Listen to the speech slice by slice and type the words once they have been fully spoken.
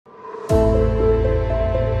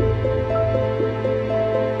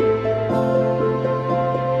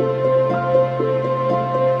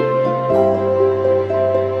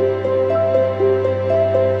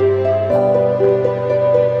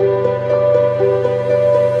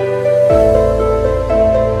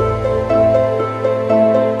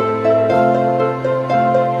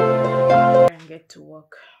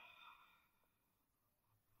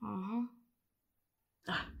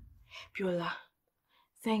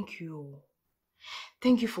thank you.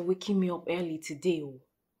 Thank you for waking me up early today. Oh.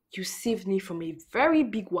 You saved me from a very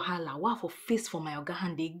big wahala. Wow, for face for my oga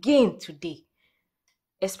hand again today.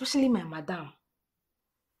 Especially my madam.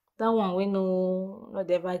 That one we no not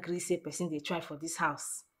ever agree say person they try for this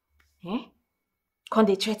house. Eh? Come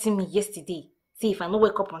they threaten me yesterday. See if I no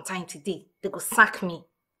wake up on time today, they go sack me.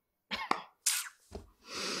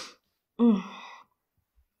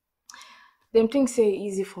 Them things say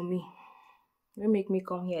easy for me. They make me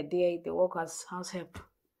come here. They work as house help.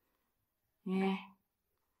 Yeah.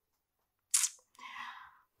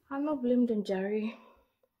 I not blame them, Jerry.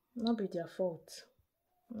 Not be their fault.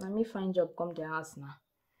 Let me find job come their house now.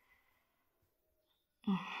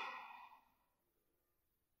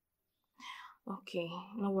 Okay,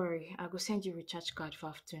 no worry. I go send you recharge card for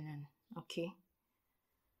afternoon. Okay.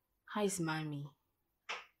 How is mommy?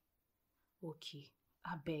 Okay.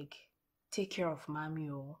 I beg. Take care of mommy,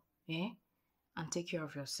 oh. Eh? And take care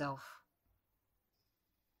of yourself.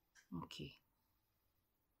 Okay.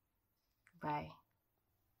 Bye.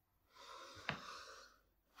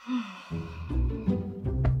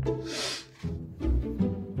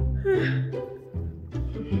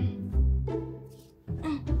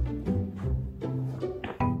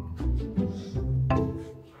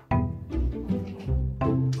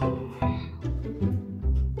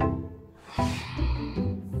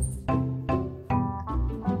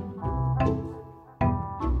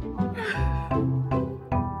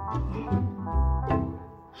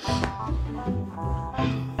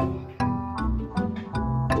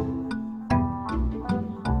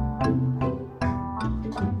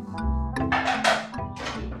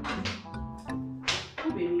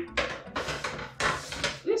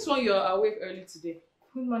 You're awake early today.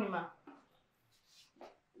 Good morning, ma.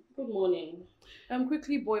 Good morning.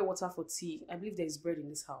 Quickly boil water for tea. I believe there is bread in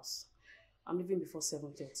this house. I'm leaving before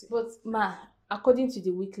 7:30. But ma, according to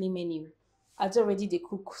the weekly menu, I'd already they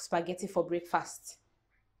cook spaghetti for breakfast.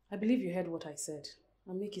 I believe you heard what I said.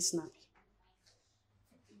 I'll make it snappy.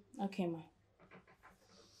 Okay, ma.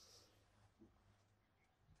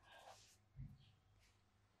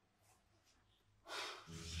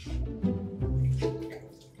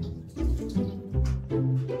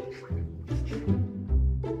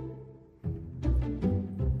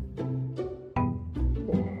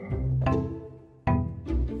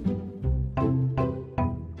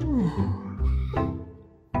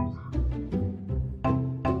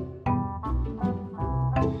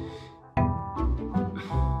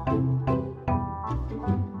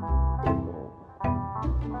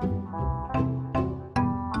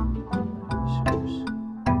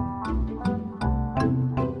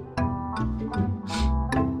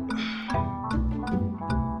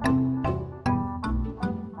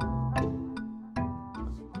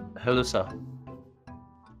 Hello, sir.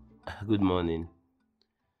 Good morning.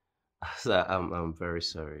 Sir, I'm very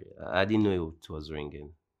sorry. I didn't know it was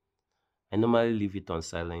ringing. I normally leave it on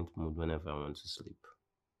silent mode whenever I want to sleep.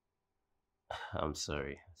 I'm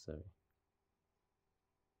sorry. Sorry.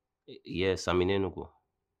 Yes, I'm in Enugu.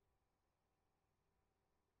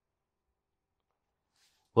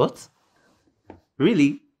 What?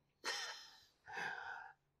 Really?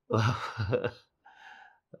 Wow.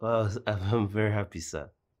 Wow, I'm very happy, sir.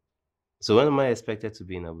 So when am I expected to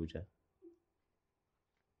be in Abuja?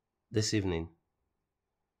 This evening?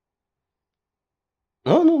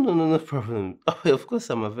 No problem. Oh, of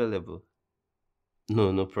course I'm available.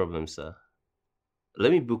 No problem, sir.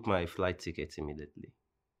 Let me book my flight ticket immediately.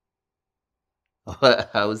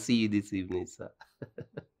 I will see you this evening, sir.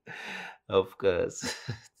 Of course.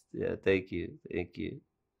 Yeah, thank you. Thank you.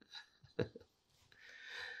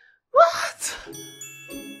 What?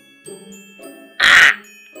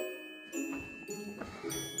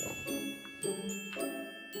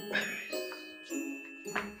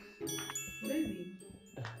 Baby.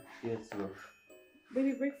 Yes, love.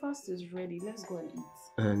 Baby, breakfast is ready. Let's go and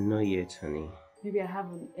eat. Not yet, honey. Maybe I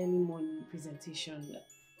have an early morning presentation.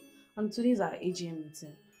 And today's our AGM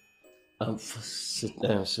meeting.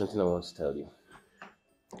 Something I want to tell you.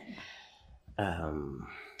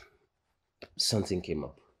 Something came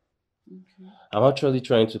up. Okay. I'm actually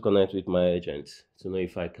trying to connect with my agent to know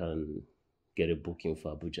if I can get a booking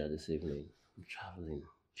for Abuja this evening. I'm traveling.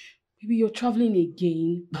 Baby, you're traveling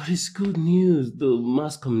again. But it's good news. The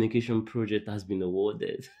mass communication project has been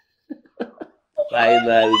awarded.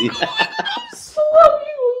 Finally. I'm so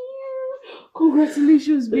happy for you.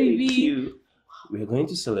 Congratulations, baby. Thank you. We're going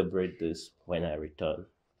to celebrate this when I return.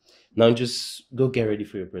 Now just go get ready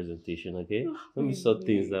for your presentation, okay? Let me sort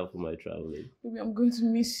things out for my traveling. Baby, I'm going to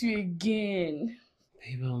miss you again.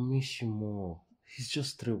 Baby, I'll miss you more. It's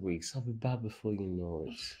just 3 weeks. I'll be back before you know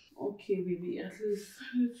it. Okay, baby, at least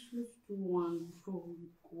let's do one before we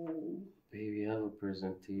go. Baby, I have a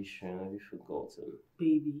presentation. Have you forgotten?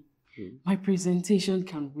 Baby, Hmm. my presentation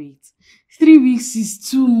can wait. 3 weeks is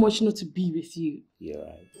too much not to be with you. You're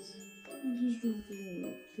right.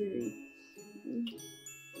 Okay.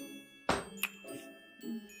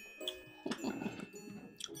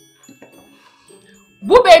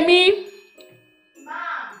 Boo, baby!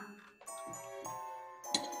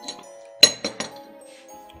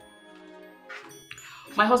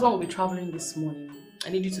 My husband will be traveling this morning. I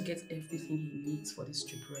need you to get everything he needs for this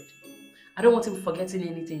trip ready. I don't want him forgetting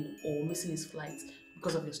anything or missing his flight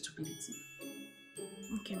because of your stupidity.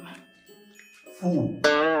 Okay, ma. Fool.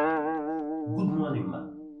 Good morning,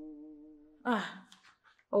 ma.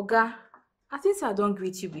 Oga, I think I don't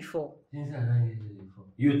greet you before.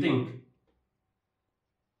 You think?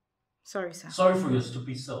 Sorry, sir. Sorry for your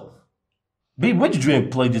stupid self. Babe, where did you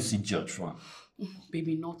employ this idiot from?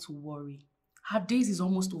 Baby, not to worry. Her days is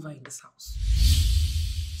almost over in this house.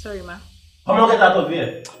 Sorry, ma. Come on, get out of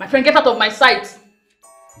here. My friend, get out of my sight!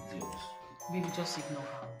 Idiot. Baby, just ignore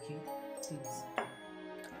her, okay? Please.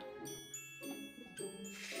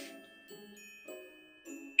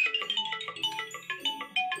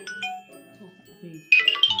 Oh, babe.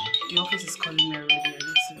 The office is calling me already.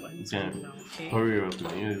 I need to go now, okay? Hurry up,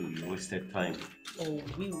 man. You wasted time. Oh,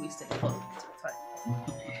 we wasted a lot of time.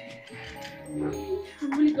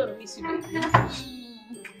 I'm really gonna miss you, baby.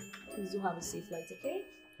 Please do have a safe flight, okay?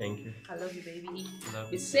 Thank you. I love you, baby. Love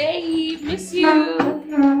Be you. safe. Miss you.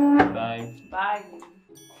 Bye. Bye.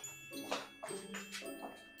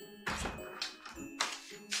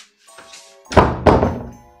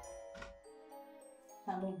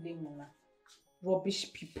 I don't blame Mama.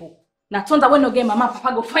 Rubbish people. Now, turns out when no get Mama,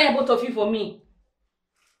 Papa go fire both of you for me.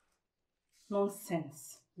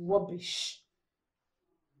 Nonsense. Rubbish.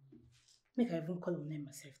 Make I even call on them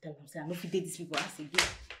myself. Tell them, say, I know if you date these people ask again.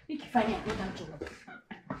 Make you find me another job.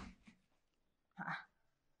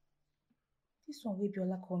 This one will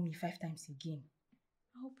Biola call me 5 times again.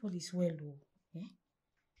 I hope all is well, though. Eh?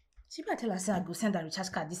 She better tell her say I go send her recharge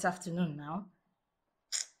card this afternoon now.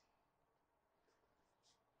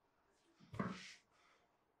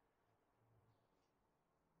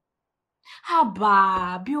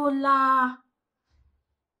 Haba, Biola.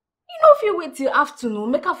 You know if you wait till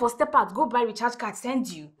afternoon, make her for step out, go buy recharge card, send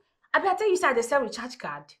you. I better tell you say they sell recharge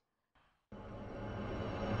card.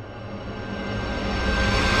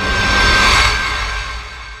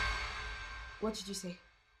 What did you say?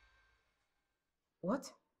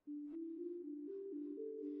 What?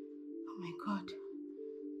 Oh my God.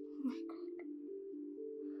 Oh my God.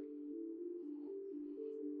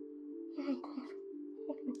 Oh my God.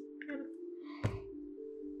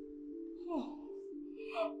 Oh.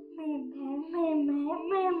 No.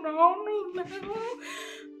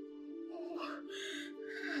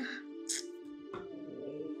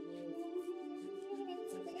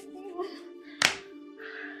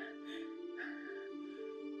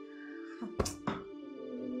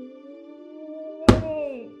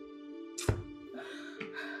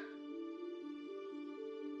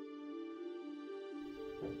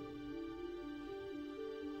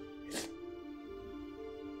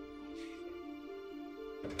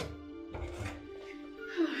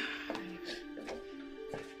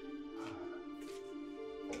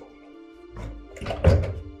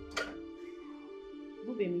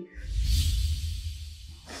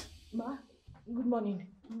 Ma, good morning.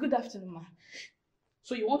 Good afternoon, ma.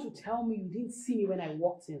 So you want to tell me you didn't see me when I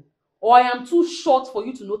walked in? Or I am too short for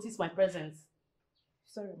you to notice my presence?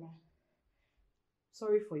 Sorry, ma.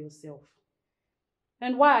 Sorry for yourself.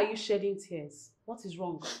 And why are you shedding tears? What is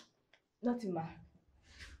wrong? Nothing, ma.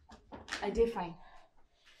 I did fine.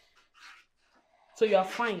 So you are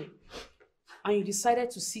fine. And you decided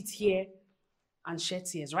to sit here and shed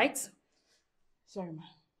tears, right? Sorry, ma.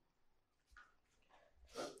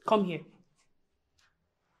 Come here.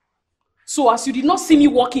 So as you did not see me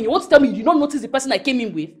walking, you want to tell me you did not notice the person I came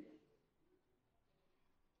in with?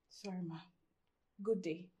 Sorry, ma. Good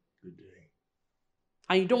day. Good day.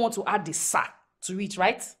 And you don't want to add the "sir" to it,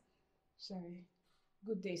 right? Sorry.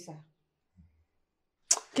 Good day, sir.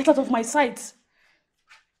 Get out of my sight.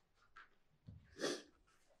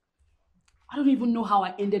 I don't even know how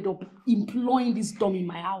I ended up employing this dumb in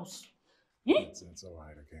my house. Eh? It's all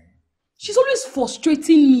right, okay? She's always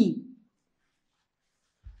frustrating me.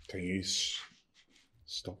 Can you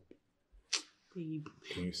stop? Babe,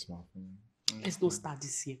 Can you smile for me? let's not start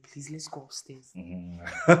this here, please. Let's go upstairs.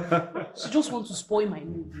 Mm-hmm. She just wants to spoil my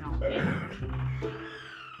mood now. Eh?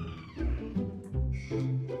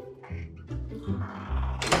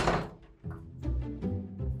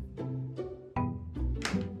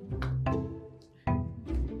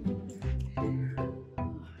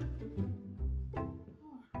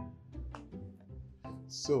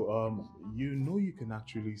 So, you know you can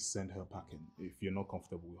actually send her packing if you're not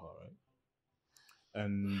comfortable with her, right?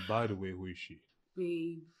 And by the way, who is she?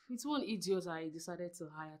 Babe, it's one idiot I decided to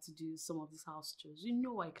hire to do some of this house chores. You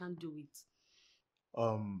know I can't do it.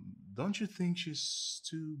 Don't you think she's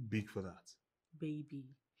too big for that? Baby,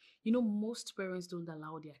 you know most parents don't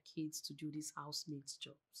allow their kids to do these housemaid's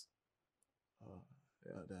jobs.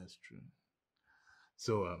 Yeah, that's true.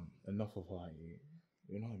 So, enough of her.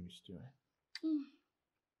 You know I missed you,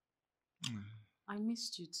 Mm, right? I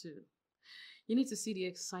missed you too. You need to see the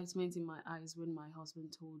excitement in my eyes when my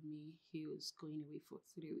husband told me he was going away for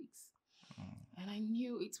 3 weeks. And I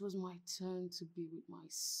knew it was my turn to be with my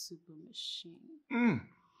super machine. Mm.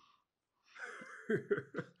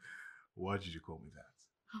 Why did you call me that?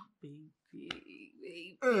 Oh, baby,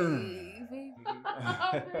 Mm. baby, baby.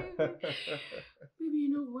 Baby, you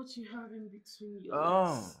know what you have in between your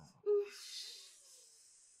Oh. legs?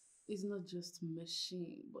 It's not just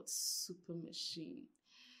machine, but super machine.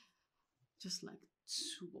 Just like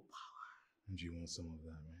turbo power. And you want some of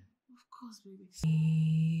that, right? Of course, baby.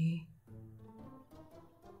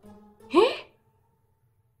 Eh?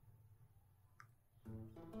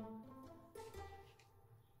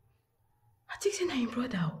 I think you're your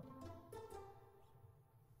brother.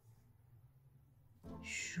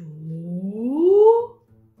 Sure.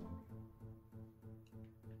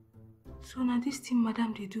 So now this thing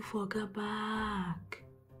madam they do for her back.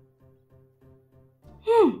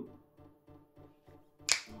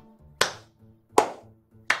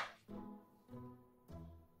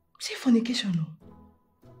 See fornication no.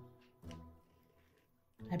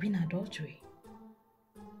 I been adultery.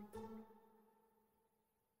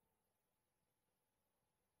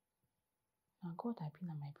 Now God I been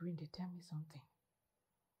on my brain they tell me something.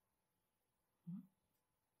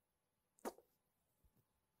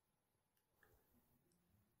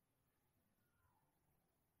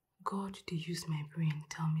 God, they use my brain,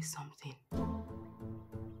 tell me something.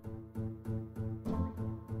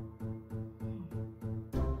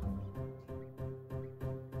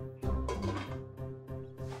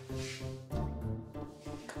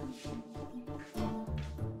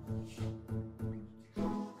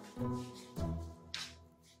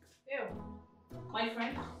 Ew, my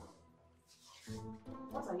friend.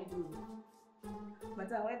 What are you doing?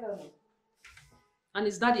 Madam, why don't you? And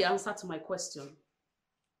is that the answer to my question?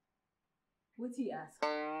 What do you ask?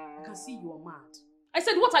 I can see you are mad. I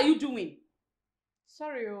said, what are you doing?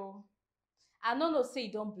 Sorry, oh. I no know say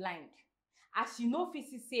you don't blind. As you know,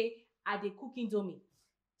 Fisi say, I dey cook indomie.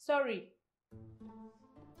 Sorry.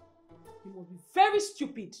 You must be very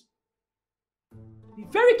stupid. Be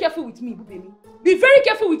very careful with me, Bubemi. Be very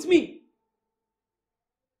careful with me.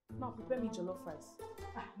 Now prepare me jollof rice.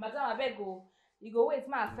 Madam, I beg go. You go wait,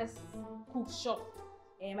 my first cook shop.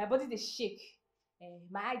 My body dey shake.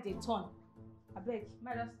 My eye dey turn. I beg,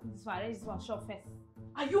 may I just cook this one, arrange this one shop first.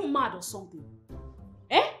 Are you mad or something?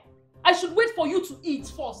 Eh? I should wait for you to eat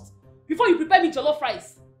first before you prepare me jollof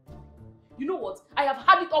rice. You know what? I have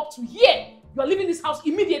had it up to here. You are leaving this house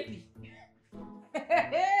immediately.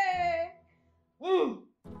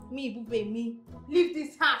 Me, Bube, me. Leave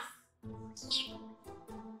this house.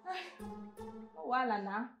 No wahala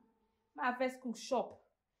na. My first cook shop.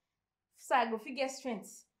 So I go fit get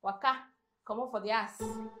strength. Waka, comot for the house.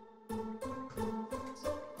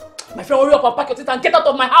 My friend, hurry up and pack your teeth and get out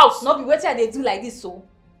of my house. No be wetin I dey do like this, so.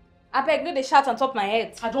 Abeg, no dey shout on top my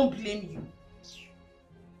head. I don't blame you.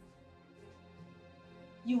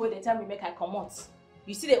 You wey dey tell me make I comot.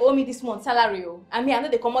 You still dey owe me this month salary, oh. I mean, I no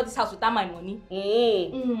dey comot this house without my money.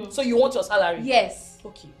 So you want your salary? Yes.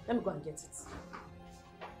 Okay, let me go and get it.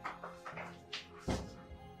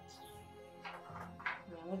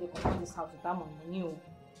 I no dey comot this house without my money, oh.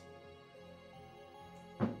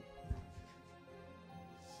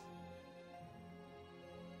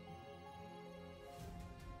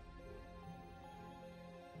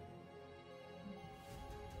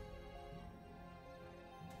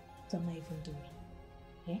 What am I even doing?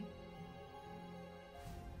 Eh?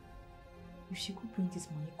 If she could bring this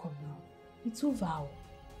money come now, it's over.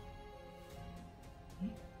 Eh?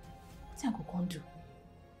 What I go come do?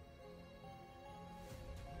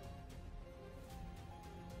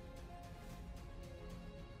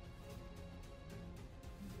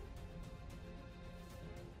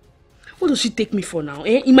 What does she take me for now?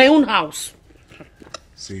 In my own house?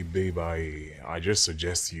 See, babe, I just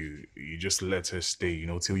suggest you just let her stay,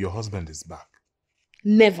 till your husband is back.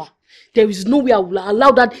 Never. There is no way I will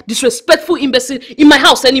allow that disrespectful imbecile in my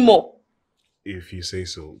house anymore. If you say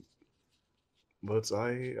so. But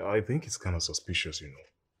I think it's kind of suspicious,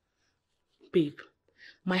 Babe,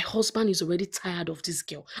 my husband is already tired of this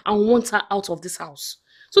girl and wants her out of this house.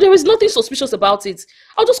 So there is nothing suspicious about it.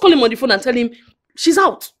 I'll just call him on the phone and tell him she's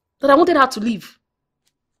out, that I wanted her to leave.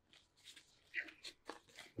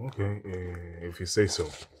 Okay, if you say so.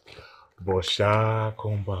 But Sha,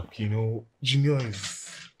 come back. You know, Junior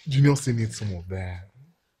still needs some of that.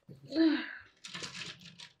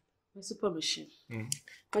 My super machine.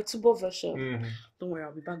 My turbo version. Don't worry,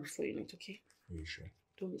 I'll be back before you need, okay? Are you sure?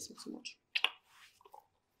 Don't miss me too much.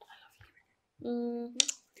 I love you.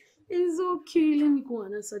 It's okay. Let me go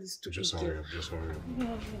and answer this stupid Just hurry up.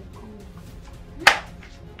 Yeah, come on.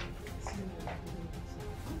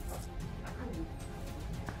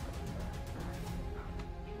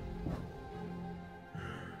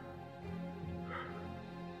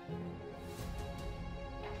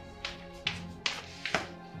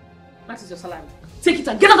 That is your salary. Take it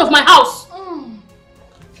and get out of my house!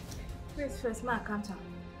 Wait first, ma, I can't.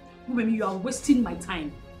 Baby, you are wasting my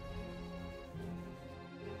time.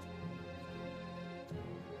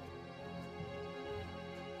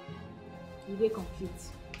 You get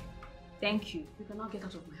complete. Thank you. You cannot get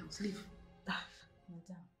out of my house. Leave.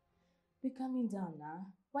 Madam, be calming down now.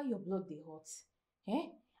 Why your blood dey hot? Eh?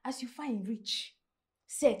 As you find rich,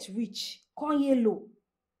 set rich, con yellow.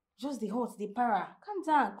 Just the hot, the para. Calm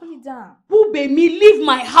down, cool it down. Boo, baby, leave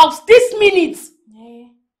my house this minute! Eh,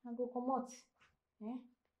 I go come out. Eh?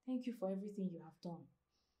 Thank you for everything you have done.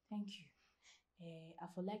 Thank you. I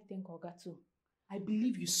for like thank Oga too. I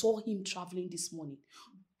believe you saw him traveling this morning.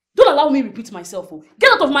 Don't allow me repeat myself. Oh.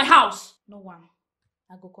 Get out of my house! No one.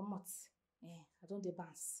 I go come out. I don't dey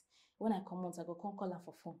bounce. When I come out, I go come call her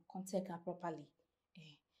for phone. Come take her properly.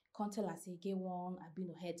 Come tell her say get one. I be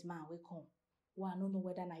no head man. We come. Well, I don't know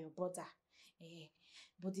whether na your brother.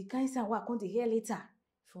 But the kind sound I come to hear later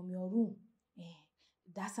from your room.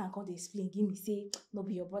 That sound come to explain. Give me say no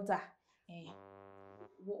be your brother.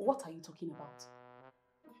 What are you talking about?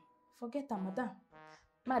 Forget her, madam.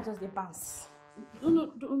 Ma just dey bounce.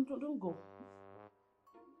 No, don't go.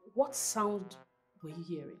 What sound were you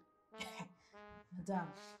hearing? Madam,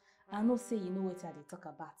 I know say you know what I dey talk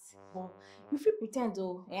about. But you fit pretend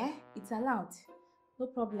though, It's allowed. No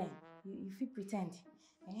problem. You fit pretend.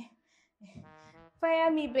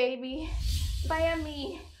 Fire me, baby. Fire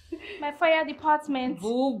me. My fire department.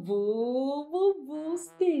 Boo, boo, boo, boo.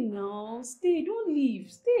 Stay now. Stay. Don't leave.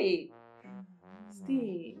 Stay.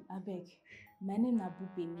 Stay. I beg. My name na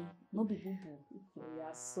Bubemi, no be Bubu. Oh,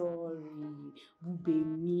 yeah, sorry.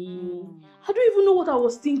 Bubemi. I don't even know what I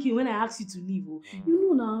was thinking when I asked you to leave. Oh.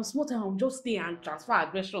 You know now, small time I'll just stay and transfer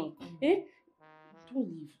aggression. Don't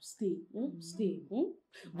leave. Stay. Stay.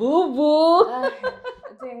 Boo boo.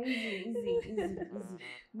 Easy.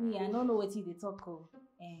 Me, I don't know what they talk.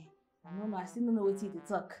 I don't know. I still don't know what they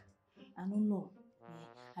talk. I don't know.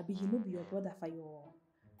 I be you know be your brother for your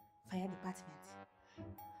fire department.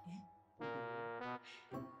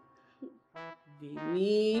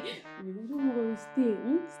 Baby, don't worry. Stay.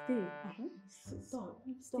 Stay. Stop.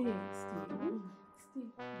 Stay.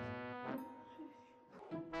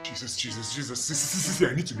 Jesus. See,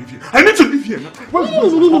 I need to leave here. I need to leave here now.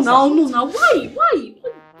 No. Why? You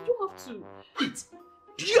don't have to. Wait,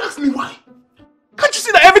 did you ask me why? Can't you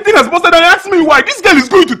see that everything has busted and ask me why? This girl is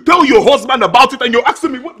going to tell your husband about it and you're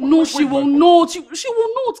asking me what? No, she will not. She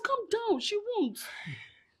will not. Calm down. She won't.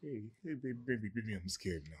 Hey, baby, I'm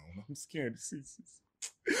scared now. I'm scared.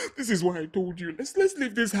 This is why I told you. Let's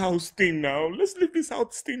leave this house thing now. Let's leave this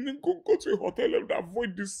house thing and go to a hotel and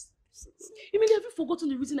avoid this. You mean, have you forgotten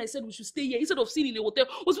the reason I said we should stay here instead of staying in a hotel?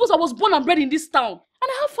 Was because I was born and bred in this town. And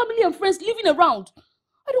I have family and friends living around.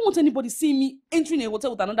 I don't want anybody seeing me entering a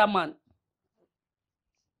hotel with another man.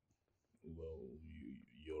 Well,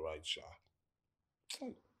 you're right, Sha.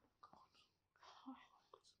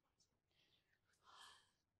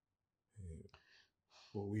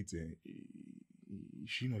 But wait, is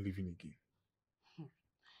she not leaving again?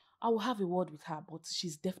 I will have a word with her, but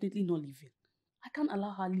she's definitely not leaving. I can't allow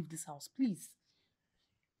her to leave this house, please.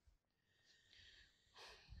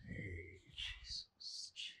 Hey, Jesus.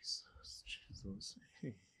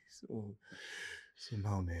 Hey, so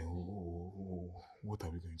now, what are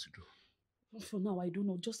we going to do? For now, I don't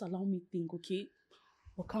know. Just allow me to think, okay?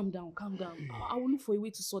 But calm down. I will look for a way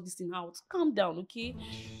to sort this thing out. Calm down, okay?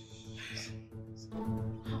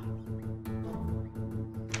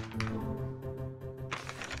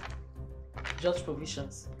 Just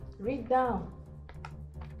provisions. Read down.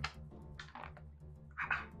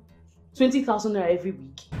 20,000 naira every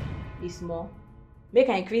week. It's more. Make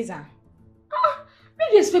her increase her. Where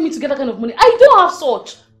do you expect me to get that kind of money? I don't have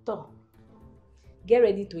such. So, get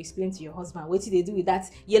ready to explain to your husband what they do with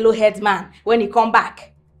that yellow-haired man when he come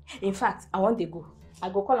back. In fact, I want to go.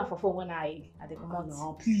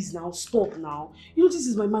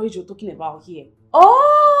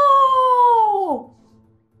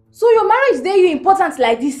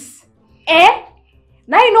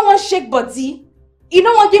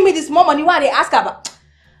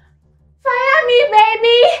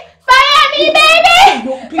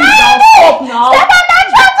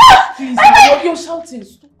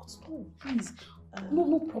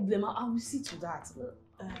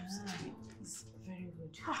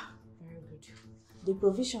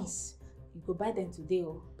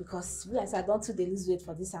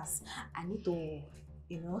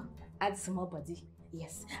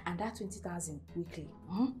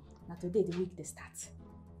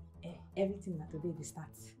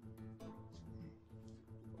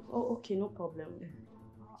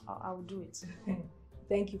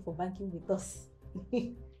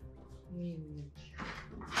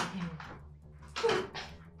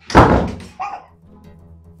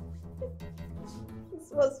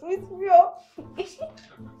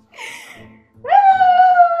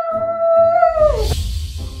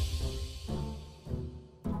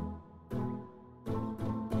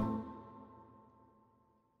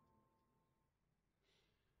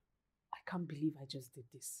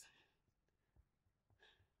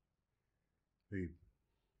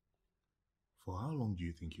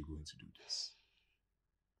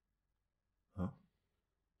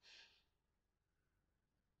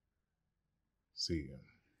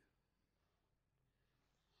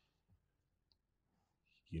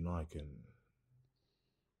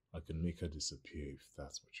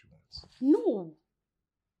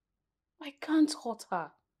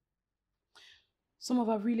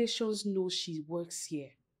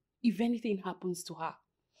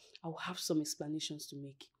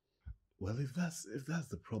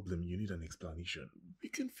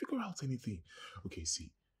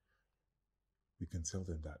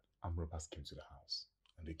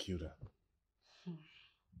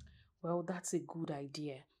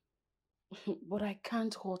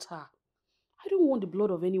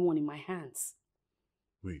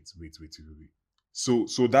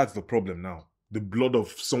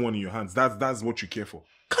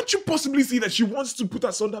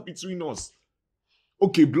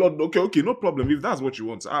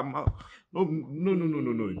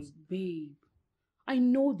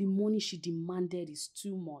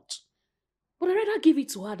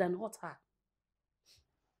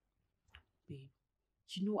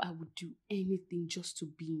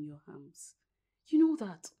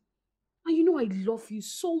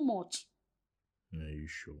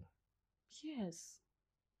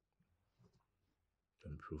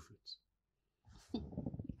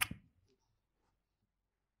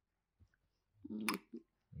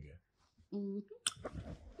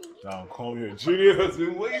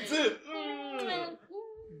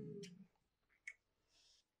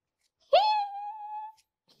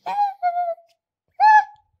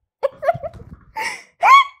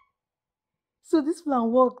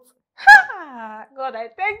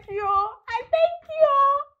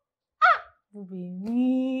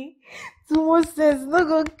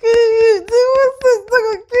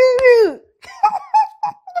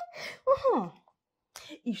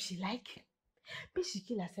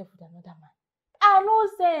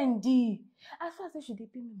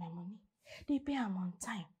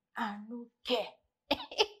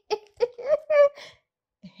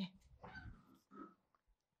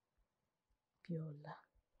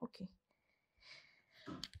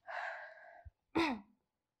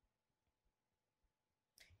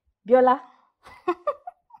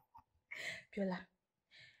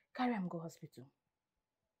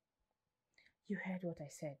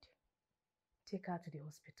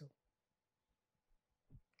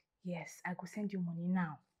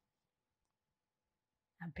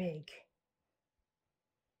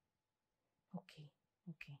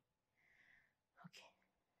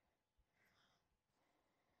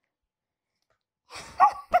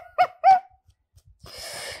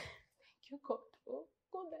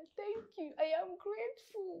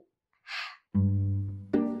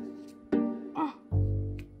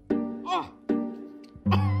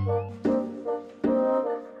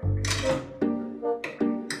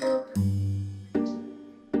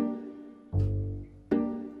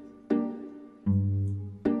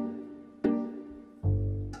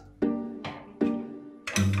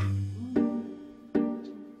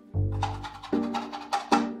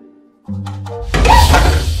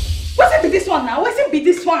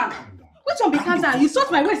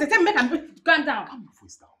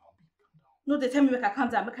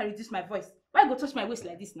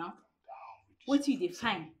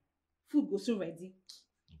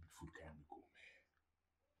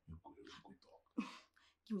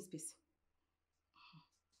 Give me space.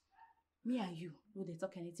 Me and you, no they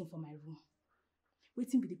talk anything for my room.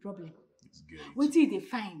 Waiting be the problem. It's good. Waiting they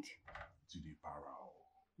find. To the para.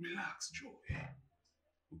 Relax, Joe.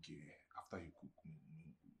 Okay, after you cook.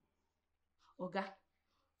 Oga,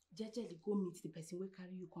 jejely go meet the person wey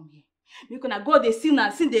carry you come here. Make una go dey sin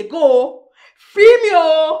and sin dey go. Free me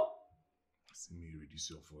oh! See me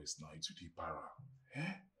reduce your voice now. It's the para.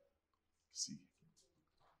 See.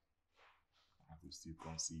 I will still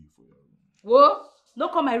come see you for your room. Whoa, no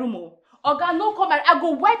come my room oh. Oga, no come my I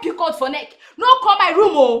go wipe you cut for neck. No come my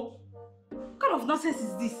room oh. What kind of nonsense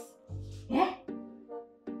is this?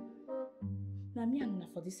 Now me and una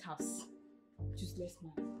for this house. Useless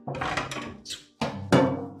man.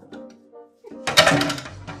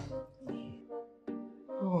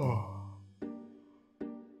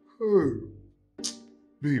 Hey.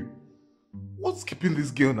 Babe, what's keeping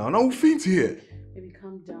this girl now? Now we'll faint here. Baby,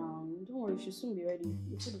 calm down. Don't worry, she'll soon be ready.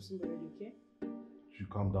 Your food will soon be ready, okay? She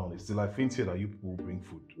calm down. It's still I faint here that you people will bring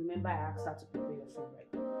food. Remember, I asked her to prepare your food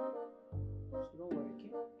right now. So don't worry,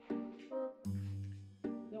 okay?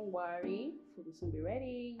 Don't worry. Food will soon be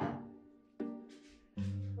ready.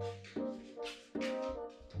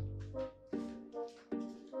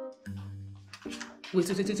 Wait.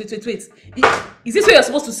 Is this where you're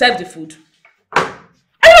supposed to serve the food? Are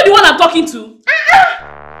you not the one I'm talking to?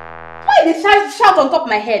 Why they shout on top of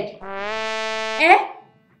my head? I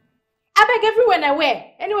beg everywhere I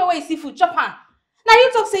wear. Anywhere where you see food, chop hand. Now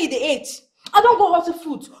you talk say you dey ate. I don't go hustle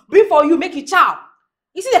food. Bring for you, make you chow.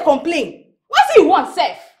 You see they complain. What do you want,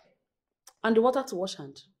 sef? And the water to wash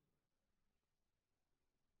hand.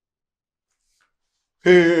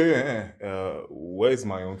 Hey. Where's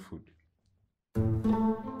my own food?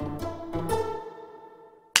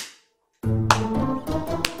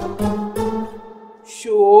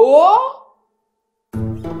 Sure?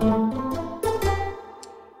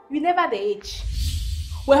 You never the age.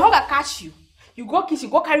 When hunger catch you, you go kitchen,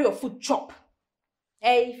 go carry your food chop.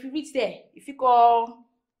 If you reach there, if you go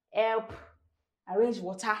help arrange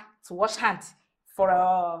water to wash hands for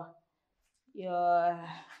your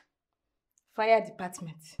fire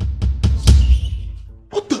department.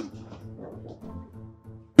 What the?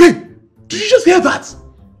 Babe, did you just hear that?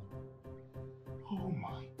 Oh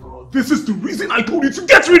my God, this is the reason I told you to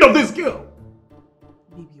get rid of this girl.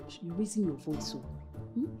 Baby, you're raising your voice so.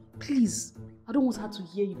 Please, I don't want her to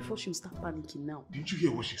hear you before she'll start panicking now. Didn't you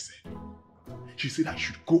hear what she said? She said I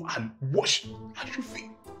should go and wash your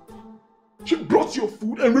feet. She brought your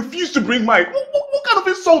food and refused to bring mine. What kind of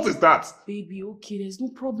insult is that? Baby, okay, there's no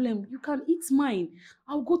problem. You can eat mine.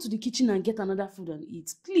 I'll go to the kitchen and get another food and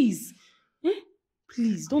eat. Please.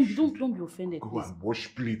 Please, don't be offended. Go please. and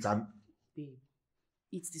wash plates and... Babe,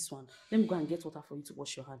 eat this one. Let me go and get water for you to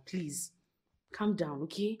wash your hand. Please. Calm down,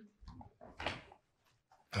 okay?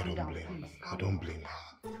 I don't blame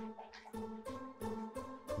her.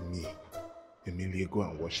 Me, Emilia, go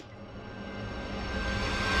and wash me.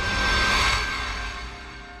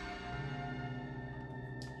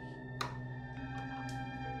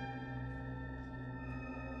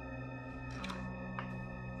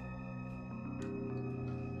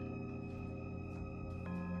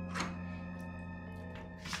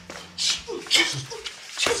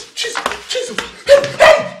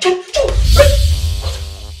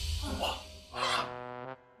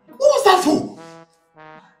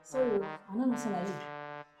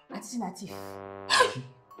 Native. I'm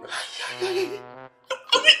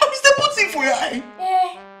still putting for your eye.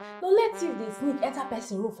 Don't let you they sneak enter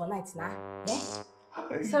person room for night now.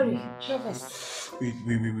 Sorry, nervous. Wait.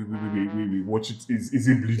 Watch it. Is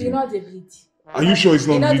it bleeding? You know the bleed. Are you sure it's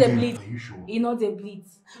not bleeding? Bleed. Are you sure? You know the bleed.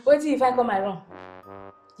 Wait till if I come my room.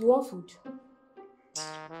 You want food?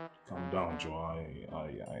 Calm down, Joe.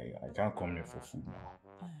 I can't come here for food now.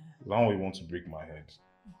 Now you want to break my head.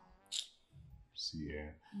 See,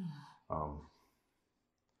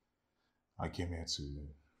 I came here to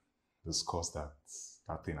discuss that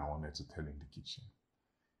thing I wanted to tell in the kitchen.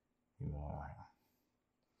 You know,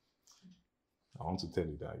 I want to tell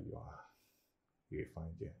you that you're a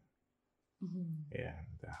fine girl. Yeah.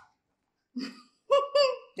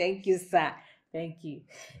 Thank you, sir. Thank you.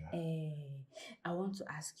 Yeah. I want to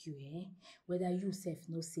ask you, whether you self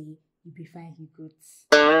no say you be fine, he good.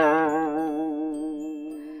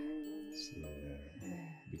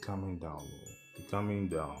 Be calming down. Be calming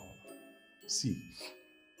down. See,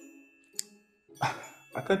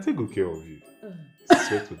 I can take good care of you.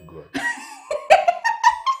 Swear to God.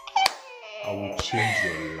 I will change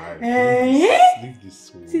your life. Leave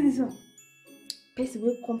this way. See this one. Person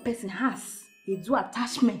will come person house. They do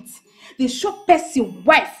attachment. They show person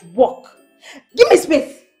wife work. Give me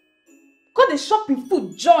space. Go the shopping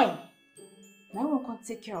food join. Now you won't come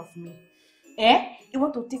take care of me. Eh? You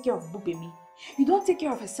want to take care of Bubemi? You don't take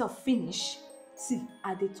care of yourself, finish. See,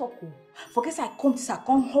 I dey talk. Forget I come to I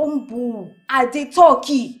come humble. I dey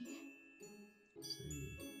talky. See,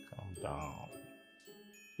 calm down.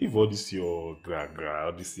 If all this your gra,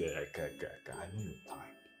 all this your I know your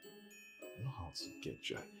type. I know how to get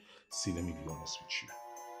you. See, let me be honest with you.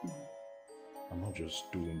 I'm not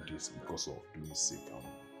just doing this because of doing sake.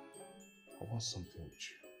 I want something with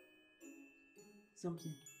you.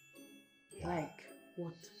 Something. Yeah. Like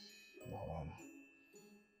what?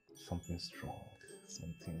 Something strong.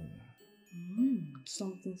 Something.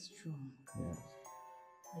 Something strong. Yeah.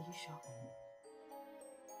 Are you sure?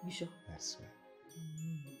 You sure? I swear.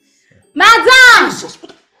 Madam! Jesus,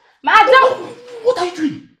 Madam! What are you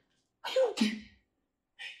doing? Are you okay?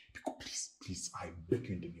 Hey, Pico, please, I beg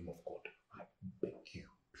you in the name of God. I beg you,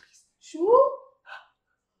 please. Sure?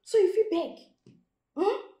 So you feel beg?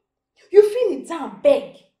 You feel it down,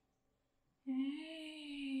 beg? Hey.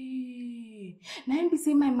 Now you be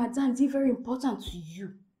say my madam is very important to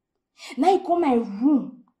you. Now you come my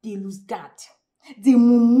room, they lose guard. They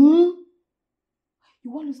mumu.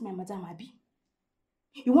 You won't lose my madam, Abi?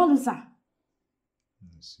 You won't lose her?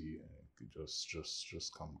 See,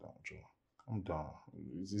 just calm down, Joe. Calm down.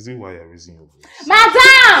 Is it why you're raising your voice?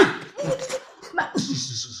 Madam!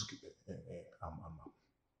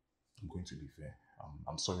 I'm going to leave here.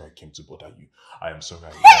 I'm sorry I came to bother you. I am sorry.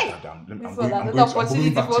 I'm going This to. was I'm another going opportunity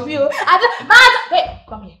back for to me. you. Madam! Hey,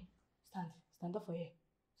 come here. Stand up for here.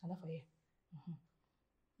 Stand up for here.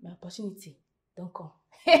 My opportunity don't come.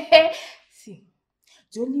 See,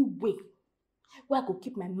 the only way where I could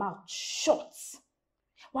keep my mouth shut,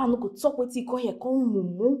 why I no go talk with you, come here, come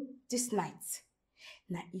mumu this night.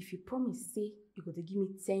 Now, if you promise, say you go to give me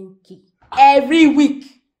 10K every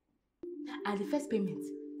week, and the first payment,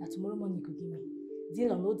 now tomorrow morning you could give me.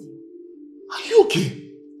 Deal or no deal? Are you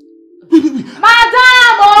okay? Wait.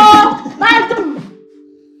 Madam! Oh! Madam!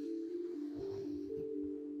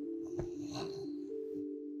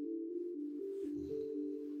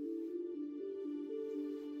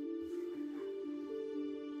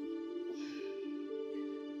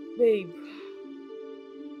 Babe.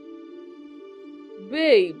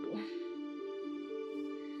 Babe.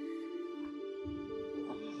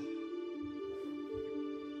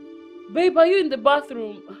 Babe, are you in the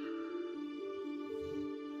bathroom?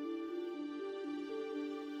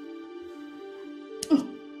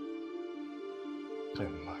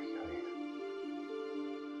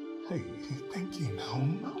 Hey, thank you now.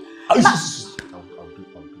 I'll do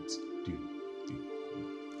it. Deal.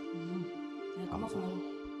 Come off my room.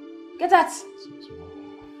 Get out!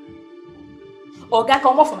 Oh, guy,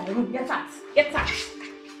 come off from my room. Get out! Get out!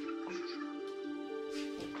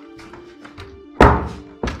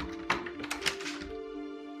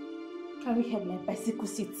 Carry head my bicycle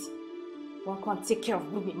seat. One can't take care of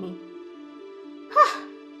me with me.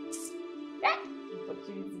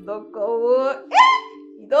 Opportunity don't go.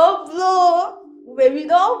 You don't blow. Baby,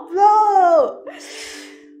 don't blow.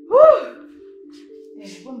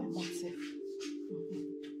 Hey, where my mom safe?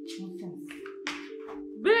 Nonsense.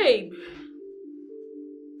 Babe.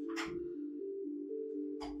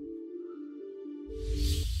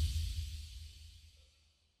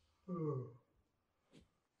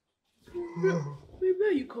 Babe, where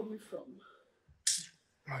are you coming from?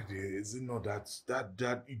 My dear, is it not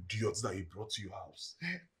that idiot that you brought to your house?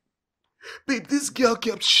 Babe, this girl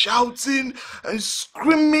kept shouting and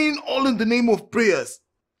screaming all in the name of prayers.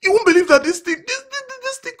 You won't believe that this thing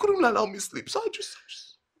couldn't allow me sleep. So I just...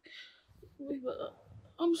 Babe,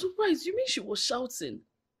 I'm surprised. You mean she was shouting?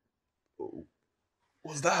 Oh,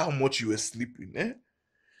 was that how much you were sleeping, eh?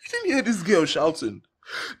 You didn't hear this girl shouting.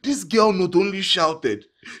 This girl not only shouted,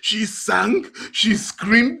 she sang, she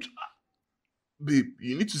screamed. Babe,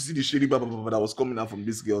 you need to see the shady baba that was coming out from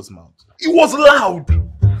this girl's mouth. It was loud.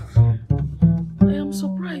 I am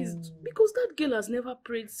surprised because that girl has never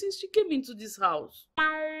prayed since she came into this house.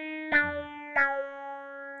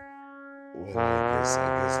 Well, I guess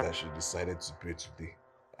that she decided to pray today.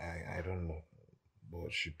 I don't know,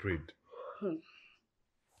 but she prayed.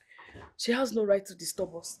 She has no right to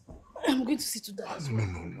disturb us. I'm going to see to that.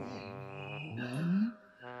 No.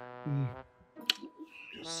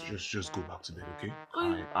 Just go back to bed, okay?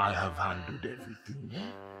 I have handled everything.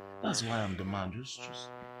 Yeah? That's why I'm the man. Just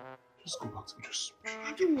go back to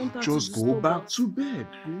I don't want that just to go back us. to bed.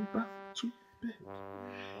 Go back to bed.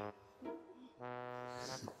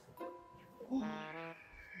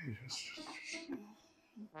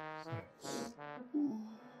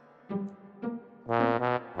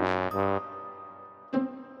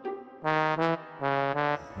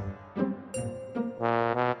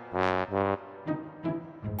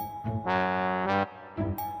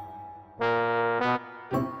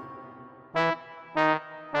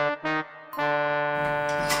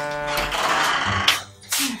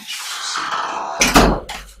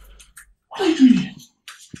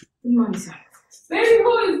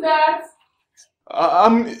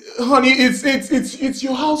 Honey, it's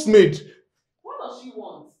your housemaid. What does she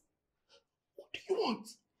want? What do you want?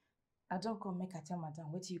 I don't come make I tell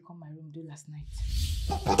madam what you come my room do last night.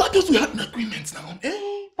 But I thought we had an agreement now,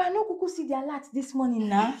 eh? But I no kuku see the alert this morning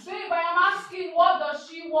now. Babe, I am asking, what does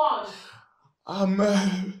she want?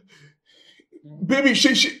 Baby,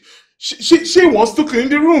 she wants to clean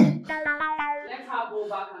the room. Let her go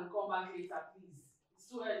back and come back later, please. It's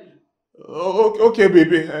too early. Oh, okay,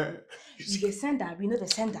 baby. You dey send her, we know the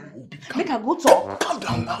send her. Make her go talk. Calm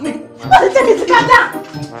down now. What is it? Calm down.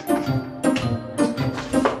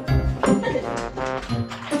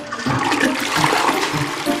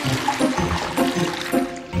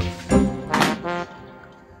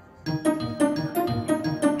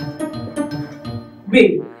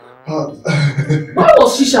 Babe, why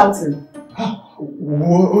was she shouting?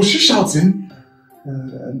 Was she shouting?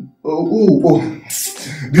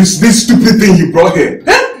 This stupid thing you brought here.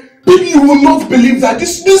 Eh? Baby, you will not believe that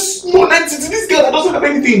this small entity, this girl that doesn't have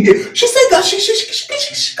anything here. She said that she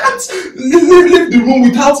can't leave the room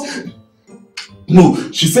without.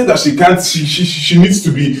 No, she said that she can't. She needs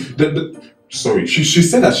to be. Sorry, she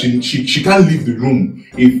said that she can't leave the room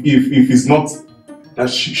if it's not. That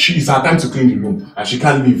it's her time to clean the room and she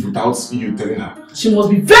can't leave without you telling her. She must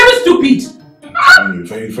be very stupid.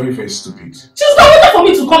 Very, very, very stupid. She's not waiting for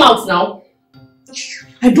me to come out now.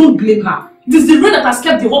 I don't blame her. It is the rain that has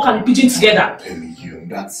kept the hawk and the pigeon together. I'm telling you,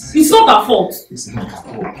 that's... It's not her fault. It's not her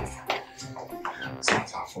fault. It's not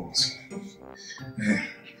her fault.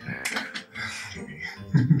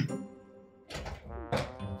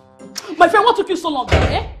 My friend, what took you so long?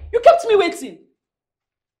 Eh? You kept me waiting.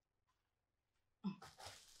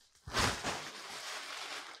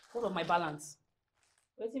 What of my balance?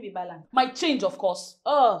 Waiting be balance. My change, of course.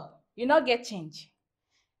 Oh, you not get change.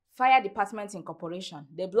 Fire department incorporation.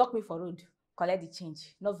 They block me for road. Collect the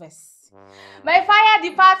change. No verse. My fire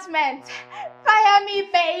department. Fire me,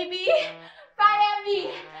 baby. Fire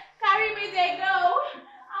me. Carry me, they go.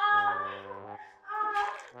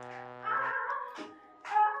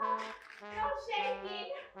 No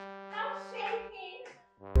shaking. No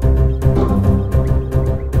shaking.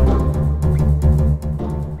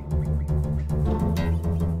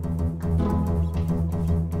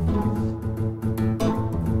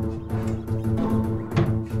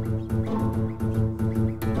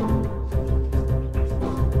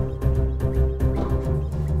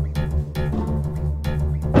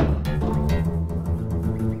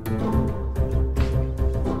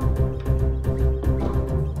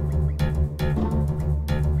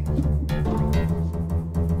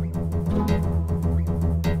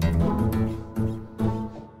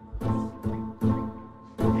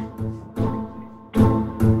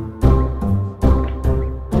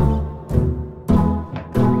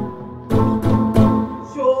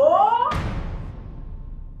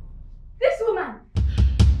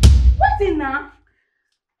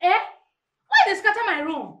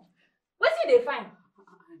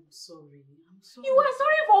 sorry. You are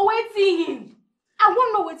sorry for waiting. I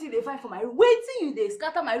won't know waiting they find for my room. Waiting you they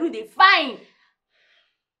scatter my room they find.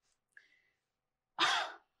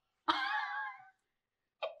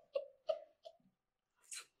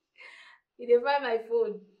 You dey find my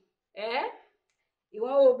phone. Eh? You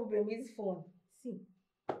want to open his phone. See.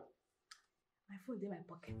 My phone is in my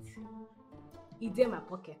pocket. It's in my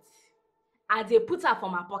pocket. I dey put her for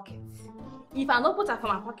my pocket. If I no put her for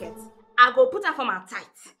my pocket, I go put her for my tight.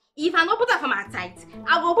 If I no put her for my tight,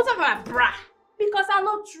 I go put her for my bra. Because I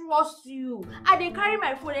no trust you. I dey carry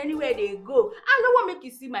my phone anywhere they go. I no want make you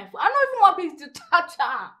see my phone. I no even want people to touch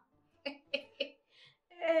her.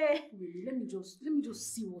 Really, let me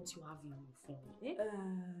just see what you have in your phone. Eh?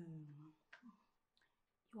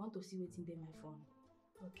 You want to see what's in my phone?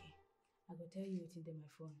 Okay, I go tell you what's in my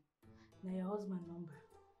phone. Now your husband number.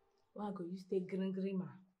 Well, I go use take green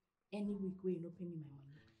any week where you no pay me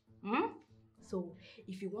my money. So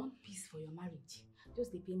if you want peace for your marriage,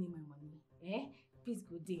 just dey pay me my money. Eh? Peace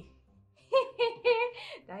go dey.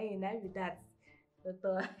 Now you know with that.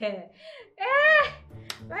 Doctor.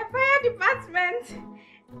 My fire department.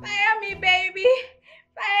 Fire me, baby.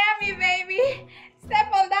 Fire me, baby.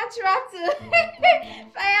 Step on that throttle.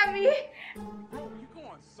 Fire me. Where you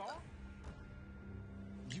going, son?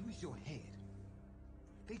 Use your head.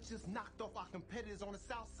 They just knocked off our competitors on the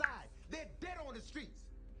south side. They're dead on the streets.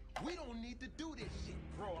 We don't need to do this shit.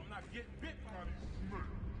 Bro, I'm not getting bit by this.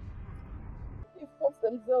 They forced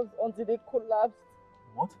themselves until they collapsed.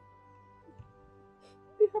 What?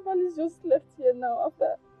 The herbalists just left here now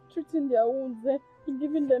after treating their wounds and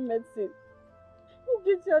giving them medicine. Who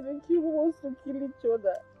gets here and kill who wants to kill each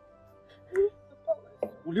other?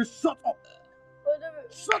 Will you shut up?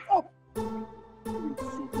 Shut up! And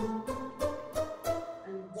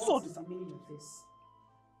what is the meaning of this?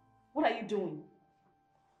 What are you doing?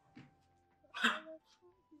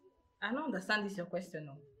 I don't understand this your question.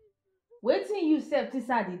 No. Waiting you self this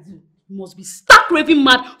how they do. You must be stark raving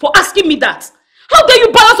mad for asking me that. How dare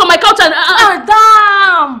you balance on my couch and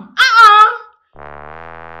Damn!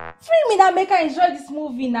 Free me that make her enjoy this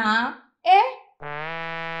movie now. Eh?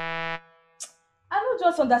 I don't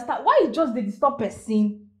just understand why you just dey disturb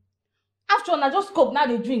person. After all, I just cope now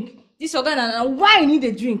they drink. This your guy na wine need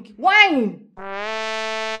a drink. Wine.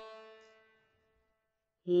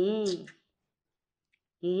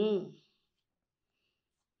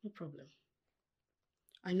 No problem.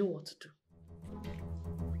 I know what to do.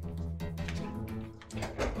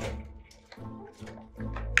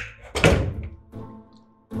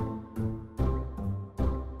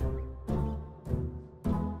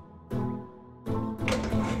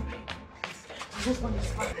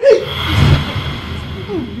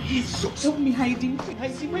 Jesus. Help me hiding. Go.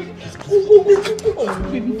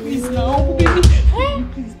 Baby, please now. Baby.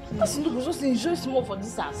 Please. Listen, no, just enjoy small for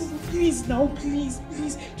this house. Please now, please.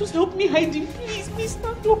 Just help me hiding. Please,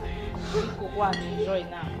 stop. Go and enjoy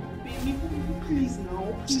now. Baby, please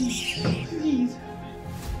now. Please.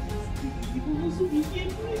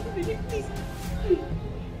 Baby, please.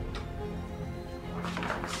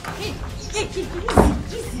 Hey, easy.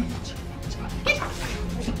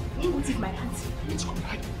 What is my auntie? Let's go.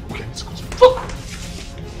 Okay, let's go.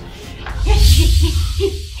 Hey.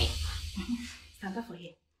 Stand up for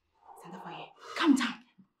here. Calm down.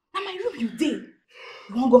 Now my room you dey.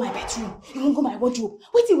 You won't go my bedroom. You won't go my wardrobe.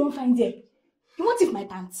 What you won't find there? You won't thief my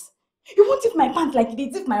pants. You won't thief my pants like they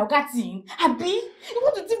thief my ogati. Abi? You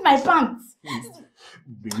want to thief my pants?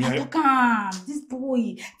 Calm. This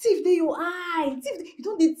boy. Thief dey your eye. You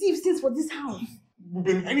don't dey thief things for this house.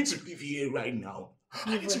 Baby, I need to leave here right now.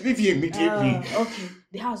 I need to leave here immediately. Okay.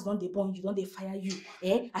 The house don't they burn you, don't they fire you?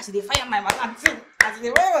 Eh? As they fire my madam too. As they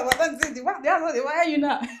fire my madam too, the house don't they fire you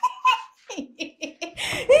now.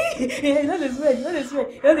 You know they sweat, you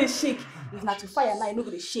know they shake. If not to fire now, you know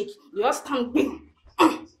they shake. You just stand big.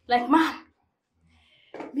 Like man.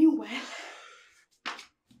 Meanwhile.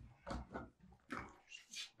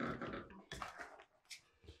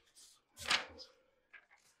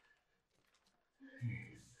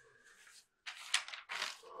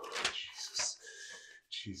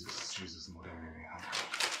 Jesus, Mother Mary,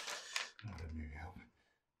 help me.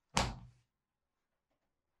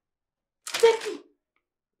 Take me.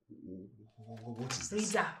 What is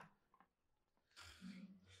this? Reader.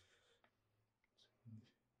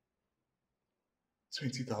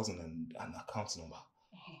 20,000 and an account number.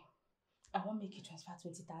 I won't make you transfer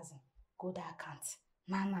 20,000. Go that account.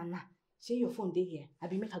 Nah. Share your phone there here. I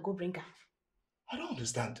be make her go bring her. I don't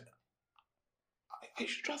understand. I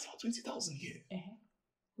should transfer 20,000 here.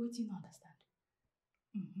 What do you not understand?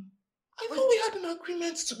 I thought we had an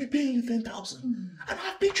agreement to be paying you 10,000. And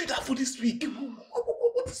I've paid you that for this week.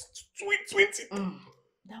 What is 20?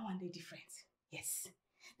 That one they different. Yes.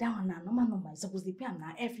 That one now, normal. Suppose they pay them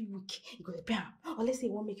now every week. You go to pay them. Or let's say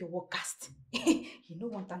you won't make your work cast. You know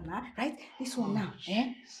what time now, right? This one now,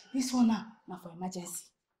 This one now for emergency.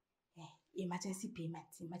 Emergency payment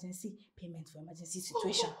for emergency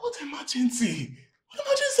situation. What emergency? What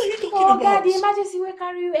emergency are you talking about? God, the emergency will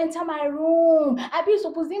carry you enter my room. I be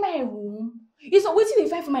supposed in my room. It's waiting they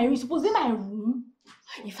find for my room. Supposed in my room.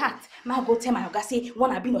 In fact, ma go tell my oga say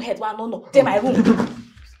one I be no head, one no. Tell my room.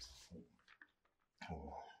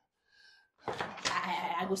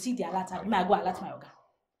 I go see the alert. I go alert my oga.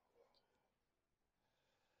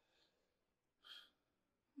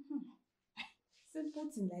 Simple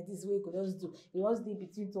thing like this, we could just do. We just do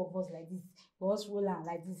between two of us like this. We just roll on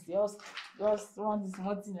like this. We just run this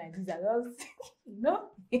small thing like this. I just, you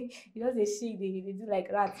know, you know they shake. They do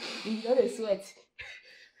like rats. You know they sweat.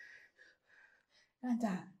 Calm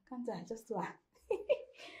down, just one. You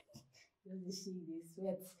know they shake. They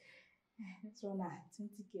sweat. Let's run now.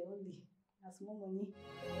 20K only. That's more money.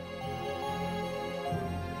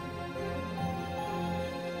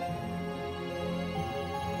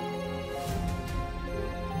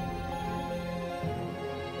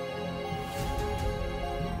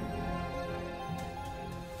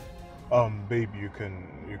 Babe, you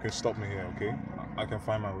can stop me here, okay? I can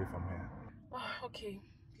find my way from here. Oh, okay.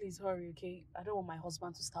 Please hurry, okay? I don't want my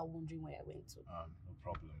husband to start wondering where I went to. No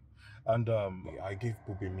problem. And I gave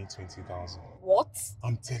Bubemi 20,000. What?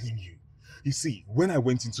 I'm telling you. You see, when I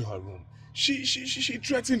went into her room, she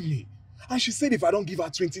threatened me. And she said if I don't give her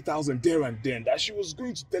 20,000 there and then, that she was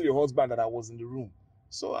going to tell your husband that I was in the room.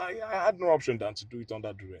 So I had no option than to do it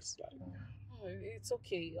under duress. Oh, it's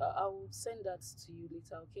okay. I will send that to you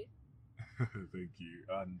later, okay? Thank you.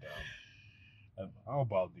 And how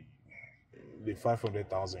about the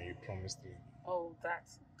 500,000 you promised me? Oh, that.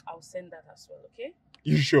 I'll send that as well, okay?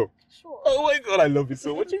 You sure? Sure. Oh my God, I love you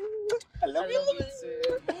so much. I I love you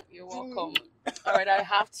too. You're welcome. All right, I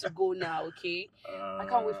have to go now, okay? I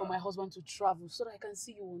can't wait for my husband to travel so that I can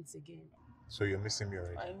see you once again. So you're missing me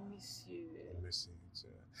already? I miss you. I'm missing you.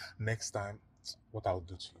 Next time, what I'll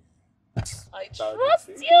do to you. I trust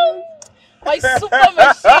you. My super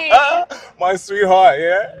machine. My sweetheart,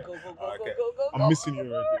 yeah? Go, go, go, Okay. go, go, go. I'm missing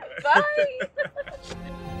you already. Bye.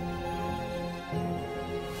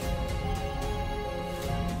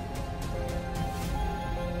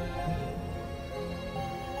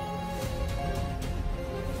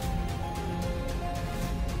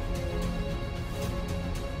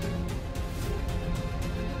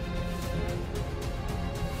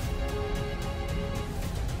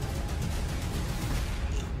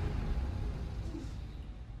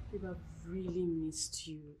 Babe, I've really missed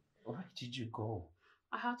you. Where did you go?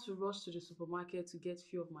 I had to rush to the supermarket to get a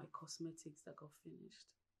few of my cosmetics that got finished.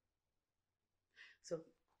 So,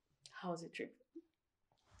 how was the trip?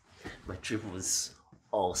 My trip was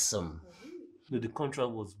awesome. No, the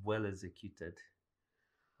contract was well executed.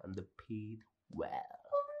 And they paid well.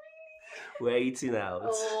 We're eating out.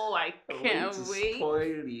 Oh, I I want can't to wait.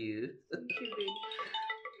 spoil you. Thank you, babe.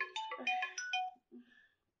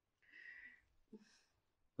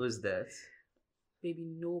 Who's that? Baby,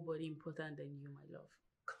 nobody important than you, my love.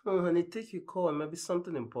 Come on, honey, take your call. It might be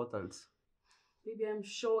something important. Baby, I'm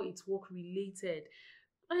sure it's work related.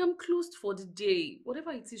 I am closed for the day.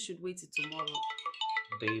 Whatever it is should wait till tomorrow.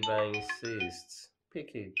 Babe, I insist.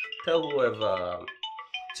 Pick it. Tell whoever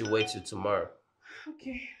to wait till tomorrow.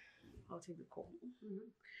 Okay. I'll take the call.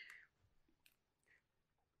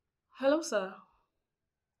 Hello, sir.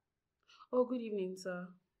 Oh, good evening, sir.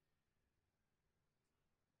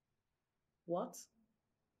 What?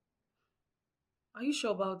 Are you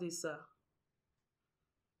sure about this, sir?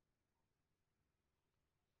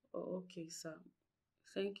 Oh, okay, sir.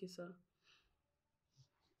 Thank you, sir.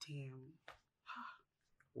 Damn.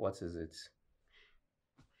 What is it?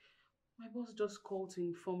 My boss just called to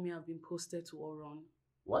inform me I've been posted to Oron.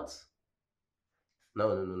 What?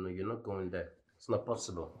 No, you're not going there. It's not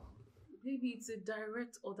possible. Baby, it's a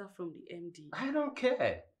direct order from the MD. I don't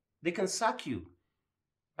care. They can sack you.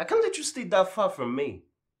 I can't let you stay that far from me.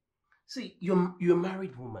 See, you're a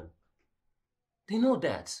married woman. They know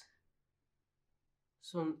that.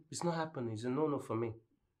 So it's not happening. It's a no-no for me.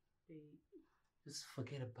 Babe. Just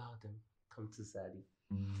forget about them. Come to Zaddy.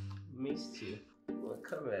 Missed you. Well,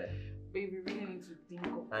 come here. Baby, we really need to think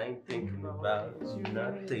of. I ain't thinking about You really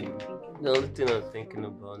nothing. need to think of- The only thing I'm thinking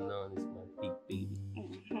about now is my big baby.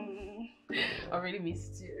 I really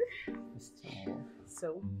missed you. Missed you more.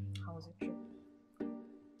 So, how was your trip?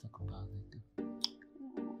 Talk about it.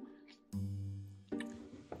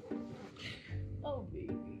 Oh,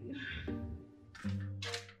 baby.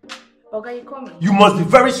 Okay, you call me. You must be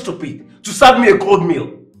very stupid to serve me a cold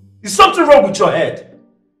meal. Is something wrong with your head?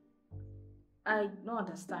 I don't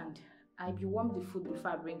understand. I be warm the food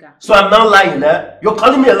before I bring her. So I'm now lying, eh? You're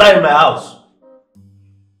calling me a liar in my house.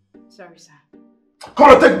 Sorry, sir.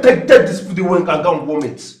 Come on, take this food away and go and warm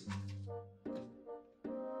it.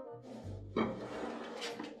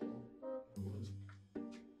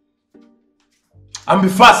 And be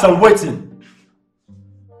fast, I'm waiting.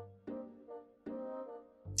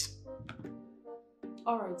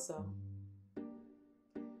 Alright, sir.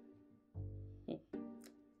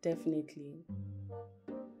 Definitely.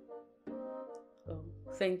 Oh,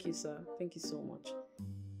 thank you, sir. Thank you so much.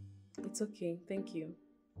 It's okay. Thank you.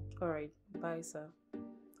 Alright. Bye, sir.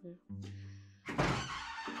 Yeah.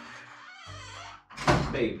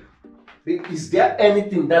 Babe, is there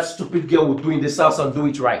anything that stupid girl would do in this house and do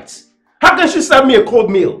it right? How can she serve me a cold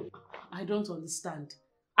meal? I don't understand.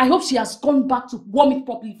 I hope she has gone back to warm it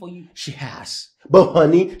properly for you. She has. But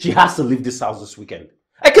honey, she has to leave this house this weekend.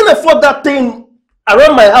 I can't afford that thing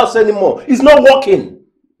around my house anymore. It's not working.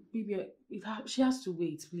 Baby, she has to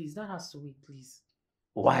wait, please. That has to wait, please.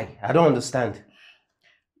 Why? I don't understand.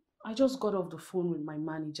 I just got off the phone with my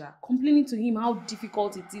manager, complaining to him how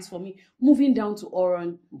difficult it is for me moving down to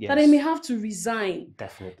Oron, that I may have to resign.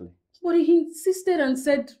 Definitely. But he insisted and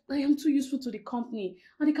said I am too useful to the company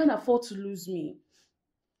and he can't afford to lose me.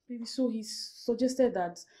 Baby, so he suggested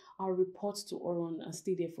that I'll report to Oron and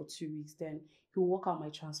stay there for 2 weeks. Then he'll work out my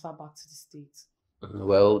transfer back to the States.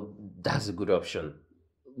 Well, that's a good option.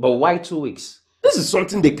 But why 2 weeks? This is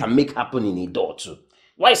something they can make happen in a day or two.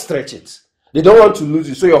 Why stretch it? They don't want to lose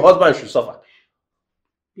you, so your husband should suffer.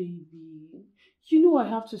 Baby, you know I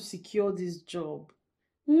have to secure this job.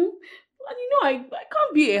 And you know, I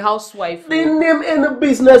can't be a housewife. Then name any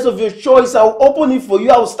business of your choice. I'll open it for you.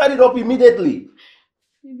 I'll start it up immediately.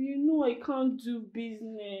 Baby, you know I can't do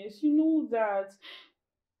business. You know that.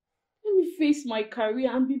 Let me face my career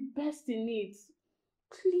and be best in it.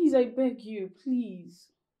 Please, I beg you,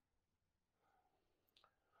 please.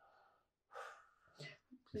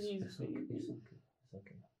 Please, baby. It's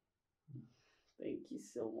okay. Thank you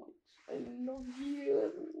so much. I love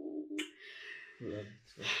you.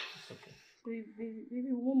 It's okay. Baby,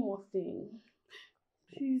 one more thing.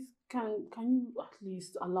 Please, can you at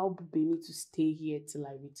least allow Bubemi to stay here till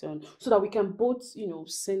I return so that we can both,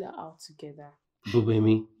 send her out together?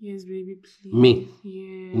 Bubemi? Yes, baby, please. Me?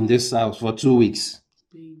 Yeah. In this house for 2 weeks?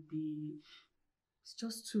 Baby. It's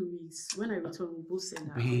just 2 weeks. When I return, we'll both send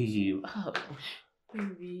her Babe. out.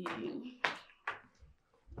 Baby.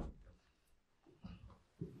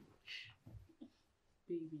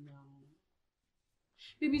 Baby now.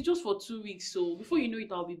 Baby, just for 2 weeks, so before you know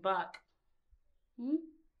it, I'll be back.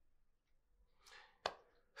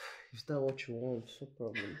 Is that what you want? No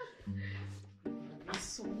problem.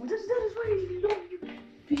 So much. That is why I love you.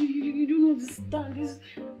 Baby, you don't understand this.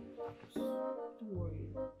 Don't worry.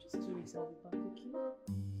 Just 2 weeks, I'll be back, okay?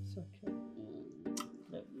 It's okay.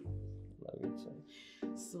 Love you. Love you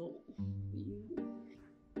too. So, you.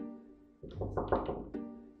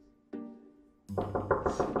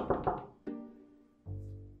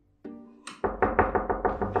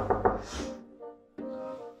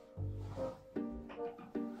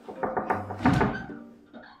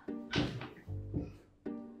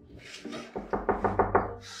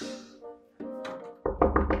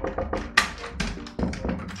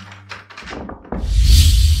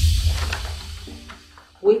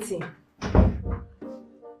 Waiting.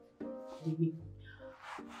 Baby,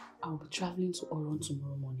 I'll be traveling to Oron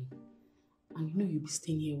tomorrow morning. And you know you'll be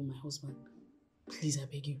staying here with my husband. Please, I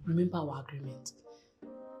beg you, remember our agreement.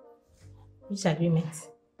 Which agreement?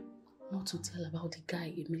 Not to tell about the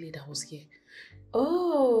guy, Emily, that was here.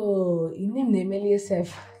 Oh, you named Emily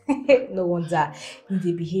yourself. No wonder. He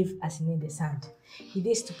dey behave as he in the sand. He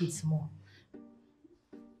dey stupid small.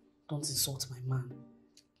 Don't insult my man.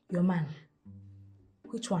 Your man?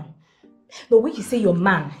 Which one? No, when you say your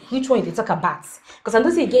man, which one you dey talk about? Because I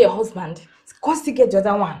don't say you get your husband. Constantly get the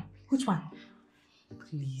other one. Which one?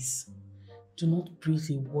 Please, do not breathe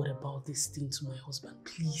a word about this thing to my husband.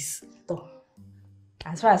 Please. So,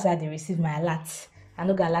 as far as I dey receive my alert, I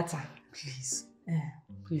no go alert am. Please.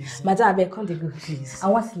 Please. Madam, I beg, come dey go. Please. I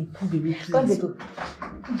want sleep. Come, baby, please. Come dey go.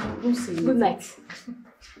 Don't say it. Good night.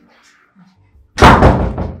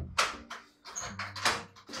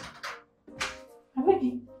 I beg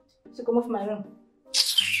you to come off my room.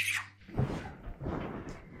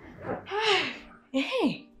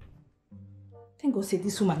 Hey. Thank God say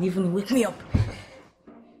this woman even wake me up.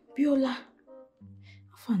 Biola.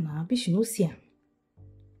 How far now? Be she no see am.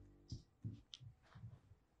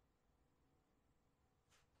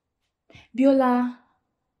 Biola,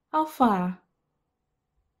 how far?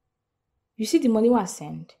 You see the money I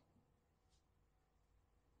send?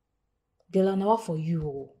 Biola, now what for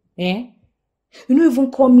you? Eh? You don't even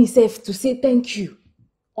call me safe to say thank you.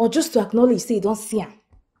 Or just to acknowledge say you don't see her.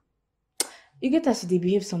 You get as they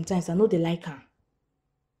behave sometimes. I know they like her.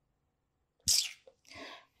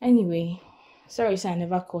 Anyway, sorry sir, I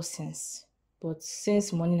never called since. But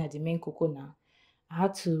since morning at the main cocoa now, I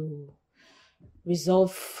had to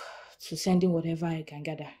resolve to send in whatever I can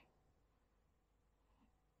gather.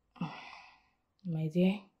 My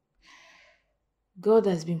dear, God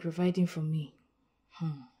has been providing for me.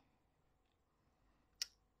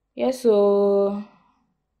 Yes, so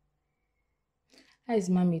how is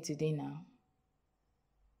mommy today now?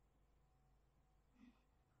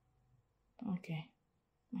 Okay.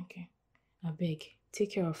 I beg,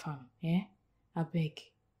 take care of her, eh? I beg.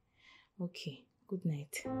 Okay, good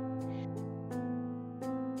night.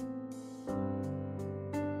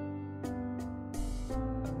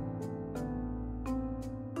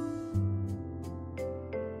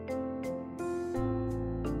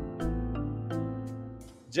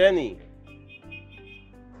 Jenny.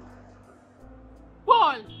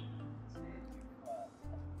 Paul!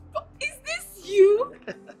 Is this you?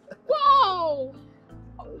 Wow!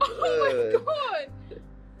 Oh my God!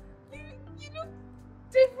 You look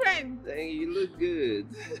different. Dang, you look good.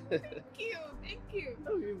 Thank you.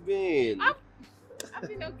 How have you been? I've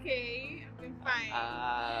been okay. I've been fine.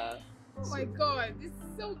 Oh my God, it's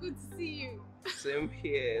so good to see you. Same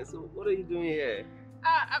here. So what are you doing here?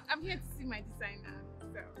 I'm here to see my designer.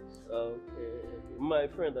 So. Okay. My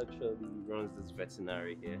friend actually runs this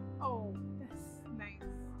veterinary here. Oh, that's nice.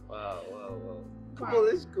 Wow. Come on,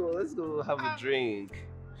 let's go have a drink.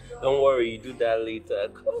 Don't worry, you do that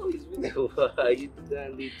later. Oh, it's been a while. You do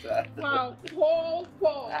that later. Wow, Paul,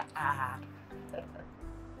 Paul.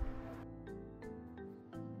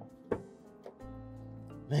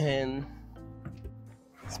 Man,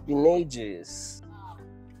 it's been ages.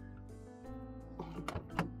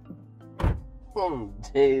 Oh,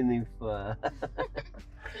 Jennifer.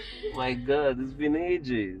 My God, it's been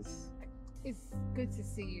ages. It's good to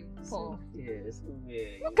see you, Paul. Yes,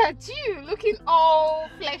 yeah. Look at you, looking all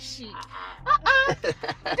fleshy.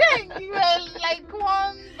 Then you were like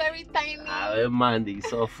one very tiny. Mandy,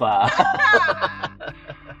 so far.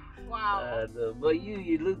 Wow. But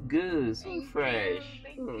you look good, so Thank fresh. You,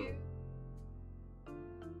 thank you.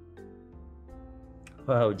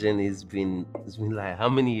 Wow, Jenny, it's been like how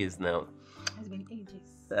many years now? It's been ages.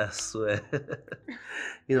 I swear.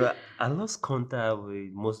 I lost contact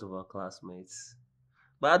with most of our classmates.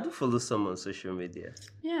 But I do follow some on social media.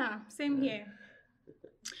 Yeah, same here.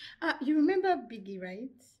 You remember Biggie,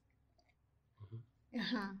 right?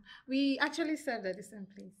 We actually served at the same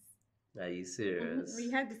place. Are you serious? We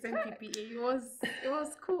had the same PPA. It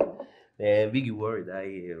was cool. Man, Biggie worried that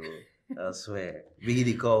year. I swear. Biggie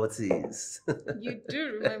the cultist. You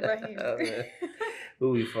do remember him.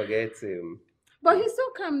 Who will forget him? But he's so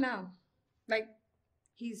calm now. Like,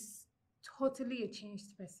 he's totally a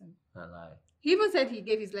changed person. I lie. He even said he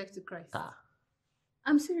gave his life to Christ.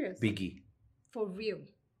 I'm serious. Biggie. For real.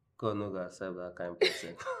 God no God accept that kind of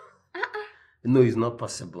person. No, it's not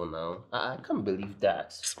possible now. I can't believe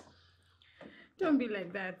that. Don't be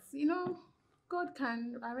like that. God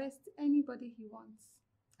can arrest anybody he wants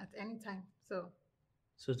at any time.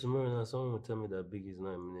 So tomorrow now someone will tell me that Biggie is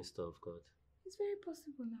not a minister of God. It's very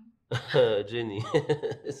possible now. Jenny,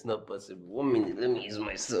 it's not possible. 1 minute, let me use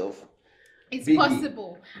myself. It's Biggie.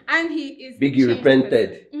 possible. And he is Biggie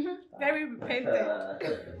repented. Very repented.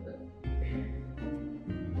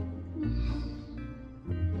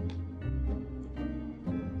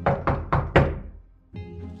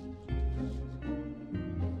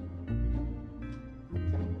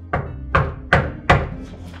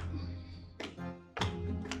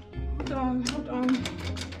 Hold on.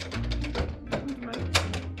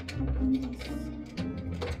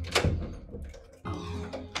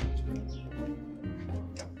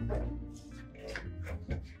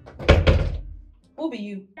 Who be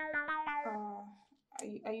you?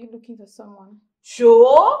 Are you looking for someone?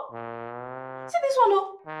 Sure. See this one,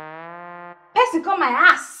 oh. Person come my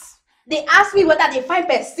ass. They ask me whether they find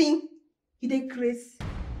person. He dey crazy.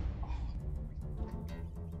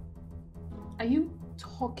 Are you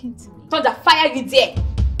talking to me? Thunder fire you there.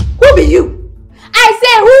 Who be you? I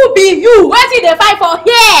say who be you? What did they fight for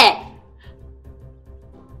here?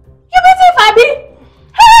 You be Thief, Abi?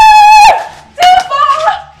 Hey!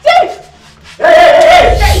 Thief!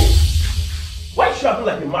 Hey! Why you shouting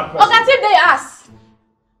like a mad person? Oga Thief, they ask.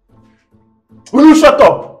 Will you shut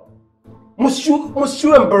up? Must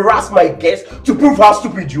you embarrass my guests to prove how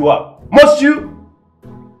stupid you are? Must you?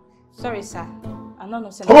 Sorry, sir. I'm not no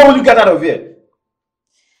sense. Come on, will you get out of here?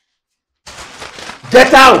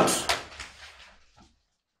 Get out!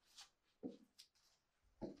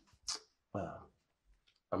 Wow.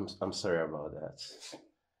 I'm sorry about that.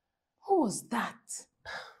 Who was that?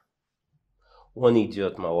 One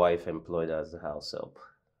idiot my wife employed as a house help.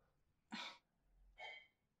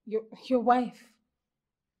 Your wife?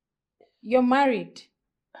 You're married?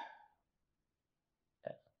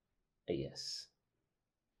 Yes.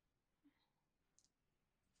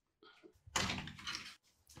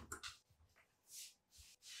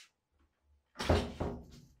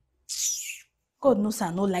 God knows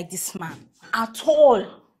I don't like this man at all.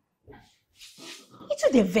 He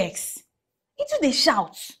too dey vex. He too dey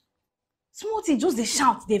shout. Small thing just dey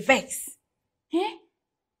shout, dey vex. I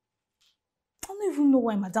don't even know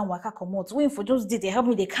why Madam Waka comot. Waiting for just dey help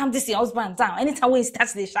me, dey calm this husband down. Anytime when he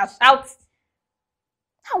starts dey shout. How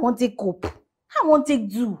I wan take cope? How I wan take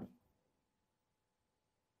do?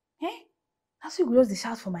 That's why you go just dey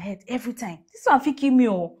shout for my head every time. This one fit kill me,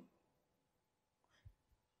 oh.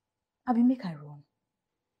 Abi make I run.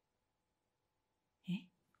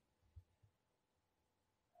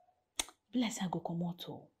 Be like say I go comot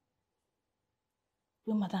oh.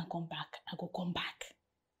 When Madam come back, I go come back.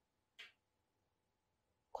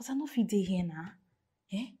 Cause I no fit dey here now.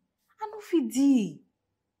 I no fit dey.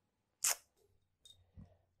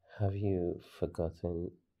 Have you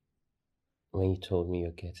forgotten when you told me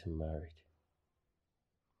you're getting married?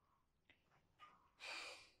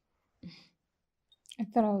 I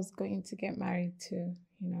thought I was going to get married too,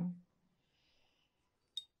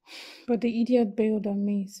 But the idiot bailed on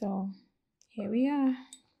me, so here we are.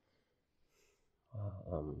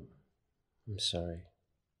 I'm sorry.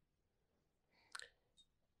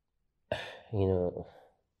 You know,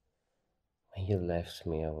 when you left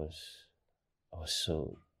me, I was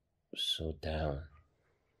so down.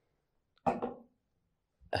 I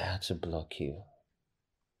had to block you.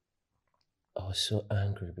 I was so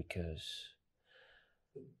angry because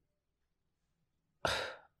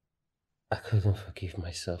I couldn't forgive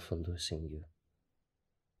myself for losing you.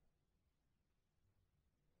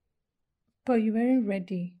 But you weren't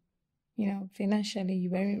ready. Financially, you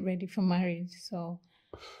weren't ready for marriage. So,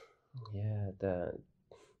 Yeah, that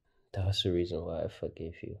was the reason why I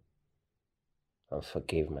forgave you. I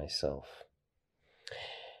forgave myself.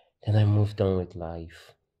 Then I moved on with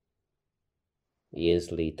life.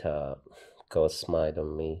 Years later, God smiled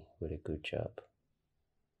on me with a good job.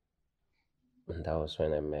 And that was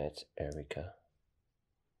when I met Erica,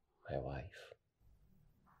 my wife.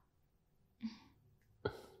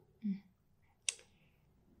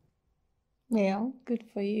 well, good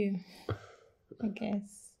for you, I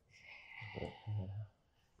guess.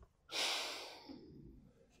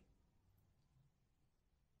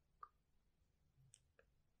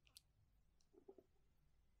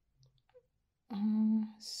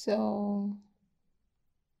 So,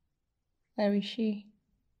 where is she?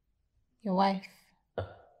 Your wife?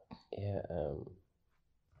 Yeah,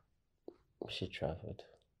 she traveled.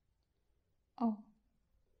 Oh,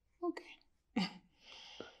 okay.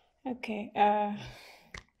 Okay. I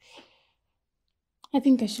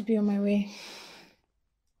think I should be on my way.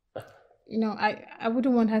 I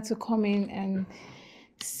wouldn't want her to come in and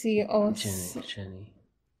see us. Jenny.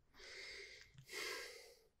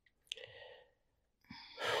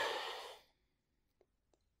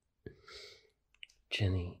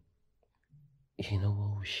 Jenny, you know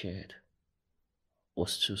what we shared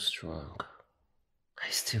was too strong. I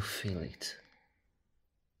still feel it.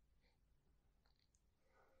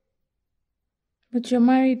 But you're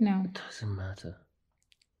married now. It doesn't matter.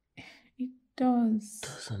 It does.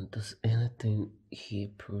 Does anything here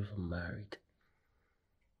prove I'm married?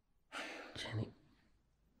 Jenny,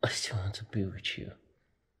 I still want to be with you.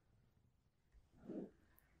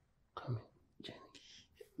 Come here, Jenny.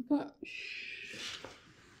 But we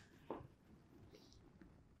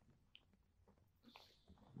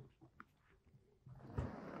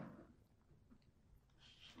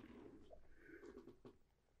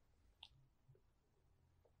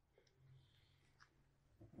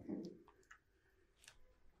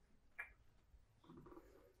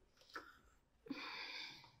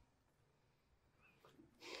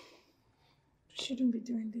shouldn't be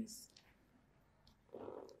doing this.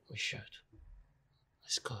 We should.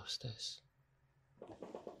 Let's go upstairs.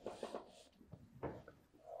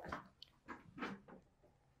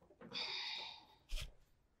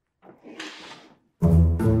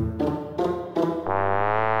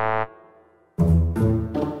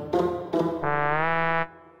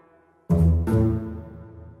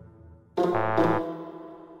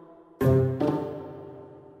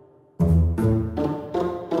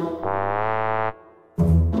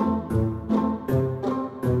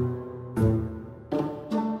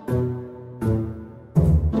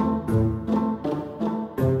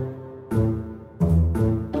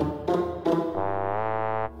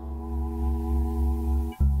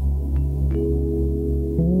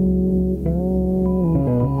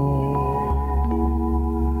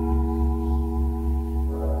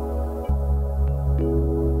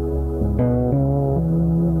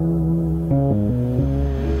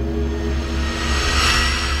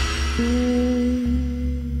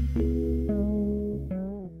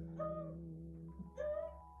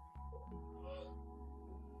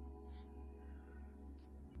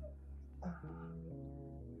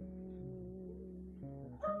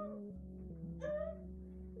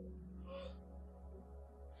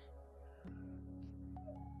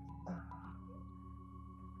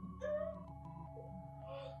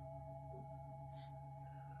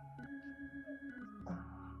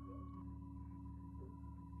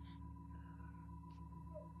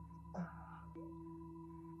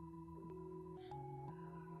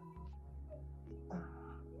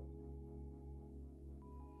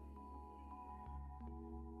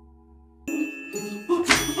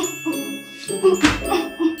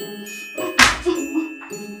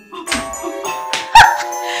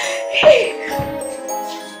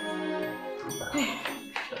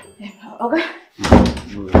 Okay.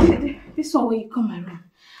 This one where you come my room.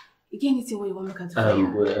 You get anything where you want me to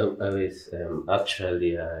do?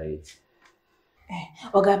 Actually, I...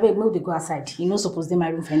 Okay, babe, move the go outside. You not supposed to my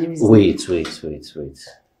room for any reason. Wait.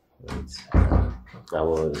 I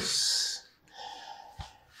was...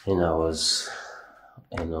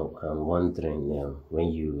 I'm wondering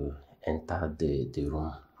when you entered the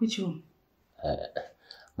room. Which room?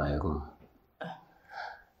 My room.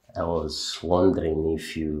 I was wondering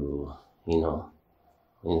if you know,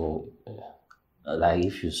 like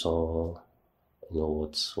if you saw,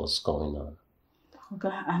 what's going on. Okay,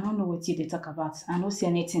 I don't know what they talk about. I don't see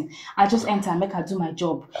anything. I just enter, make her do my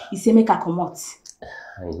job. He say make her come out.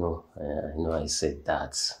 I know I said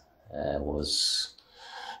that. I was,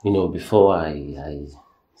 before I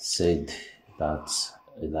said that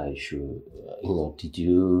I should,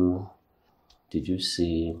 did you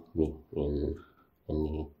see me in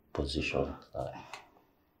any position?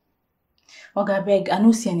 Okay, beg, I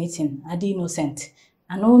don't see anything. I dey innocent.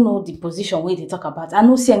 I don't know the position where they talk about. I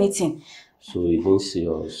don't see anything. So you didn't see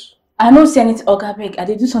us? I don't see anything. Okay, beg, I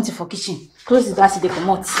dey do something for kitchen. Close the glass, they come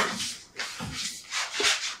out.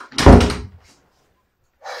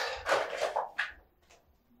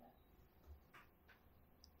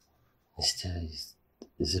 Still,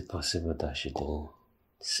 is it possible that she didn't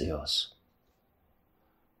see us?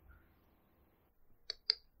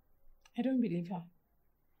 I don't believe her.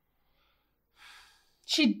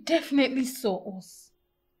 She definitely saw us.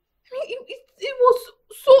 I mean, it was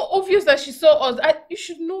so obvious that she saw us. You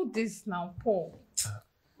should know this now, Paul.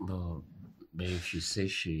 But if she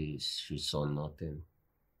says she saw nothing,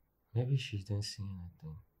 maybe she didn't see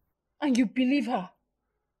anything. And you believe her?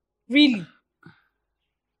 Really?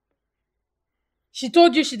 She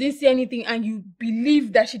told you she didn't see anything and you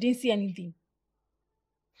believe that she didn't see anything?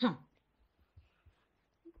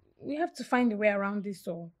 We have to find a way around this,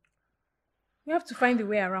 we have to find a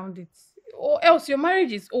way around it. Or else your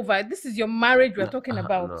marriage is over. This is your marriage we're talking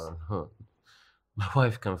about. No. My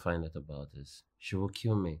wife can't find out about this. She will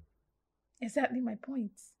kill me. Exactly my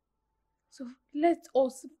point. So let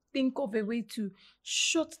us think of a way to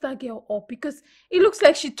shut that girl up because it looks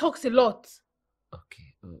like she talks a lot.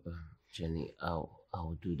 Okay, Jenny,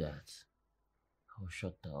 I'll do that. I'll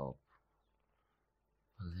shut her up.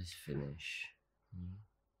 But let's finish.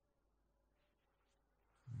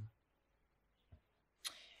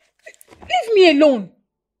 Leave me alone.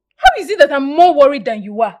 How is it that I'm more worried than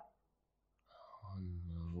you are? Oh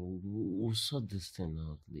no, we'll sort this thing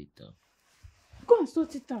out later. Go and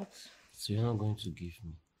sort it out. So you're not going to give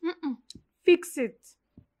me? Fix it.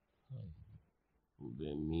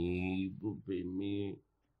 Bube me.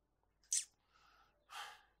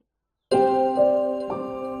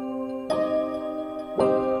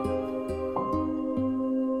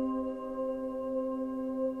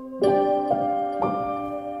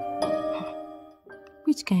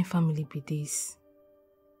 Which kind of family be this?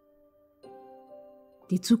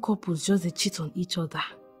 The two couples just they cheat on each other.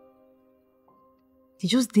 They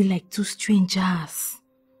just dey like two strangers.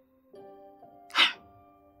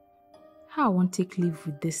 How I want to take live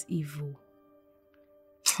with this evil?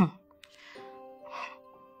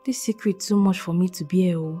 This secret too much for me to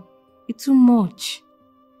bear. It's too much.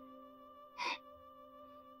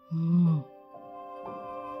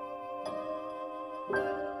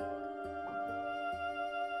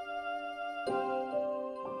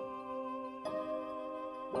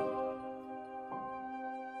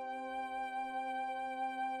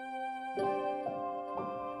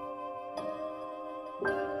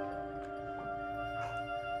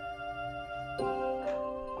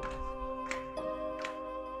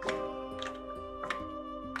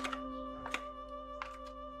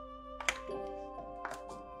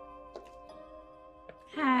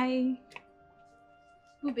 Hi.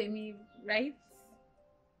 Ubemi, right?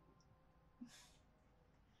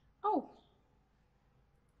 Oh.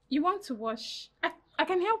 You want to wash? I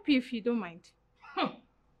can help you if you don't mind.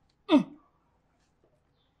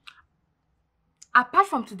 Apart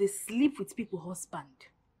from to dey sleep with people husband,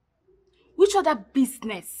 which other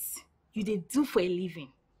business you dey do for a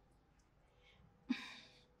living?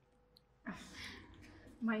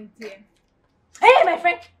 My dear. Hey, my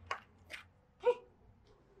friend! Hey.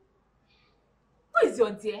 Who is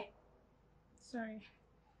your dear? Sorry.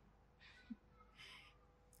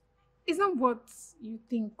 It's not what you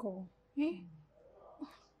think of. Eh?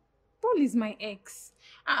 Paul is my ex.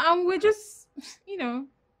 And we're just,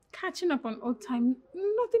 catching up on old time.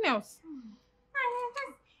 Nothing else.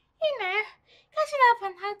 Catching up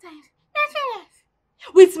on hard times. Nothing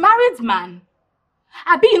else. With married man?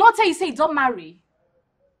 Abi, you not tell you say you don't marry?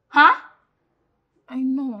 Huh? I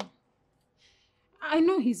know. I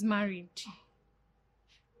know he's married.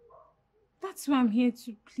 That's why I'm here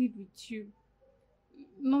to plead with you.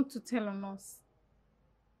 Not to tell on us.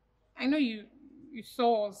 I know you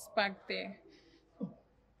saw us back there.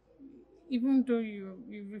 Even though you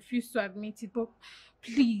refuse to admit it, but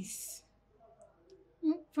please,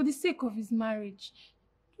 for the sake of his marriage,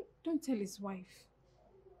 don't tell his wife.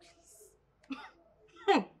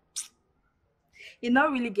 You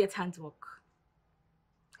not really get handwork.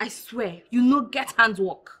 I swear, you no get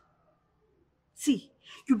handwork. See,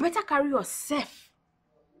 you better carry yourself.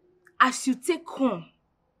 As you take home,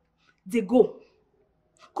 they go.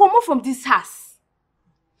 Come on from this house.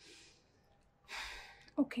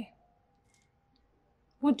 Okay.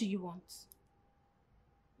 What do you want?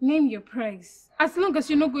 Name your price. As long as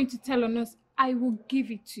you're not going to tell on us, I will give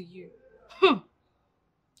it to you.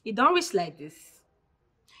 You don't wish like this.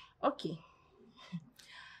 Okay.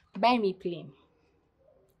 Buy me plane.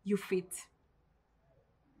 You fit.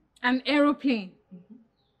 An aeroplane?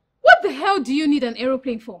 What the hell do you need an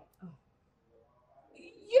aeroplane for?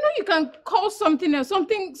 You know you can call something else,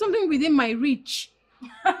 something within my reach.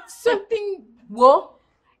 Something... Well,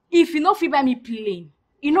 if you no fit buy me plane,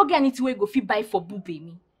 you no get anything wey go fit buy for boo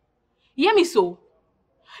baby. You hear me so?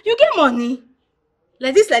 You get money.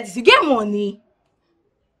 Like this, you get money.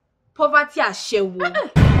 Poverty ashewo.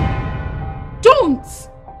 Don't!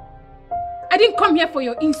 I didn't come here for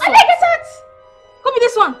your insult. I like it. Come with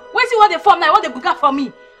this one. Where's what they form now? What they book for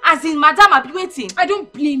me? As in, madam, I'll be waiting. I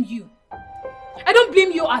don't blame you. I don't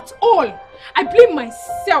blame you at all. I blame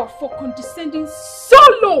myself for condescending so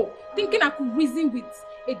low, thinking I could reason with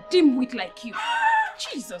a dimwit like you.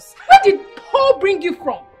 Jesus, where did Paul bring you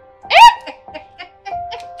from?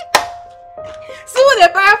 See what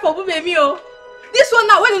they para for baby, oh. This one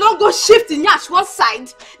now, when they don't go shift in yash one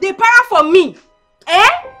side, they para for me. Eh?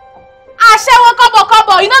 Ashewo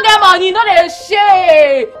kobo, you know get money, you know they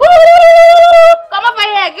share. Come over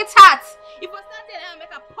here, get hot. If I start there, I'll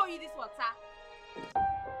make a pour you this water.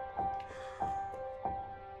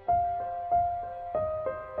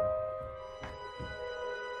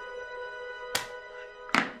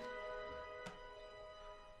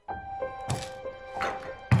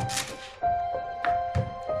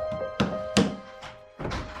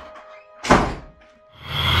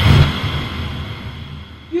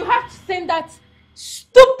 You have to send that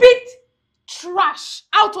stupid trash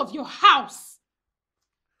out of your house.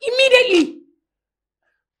 Immediately.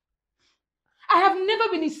 I have never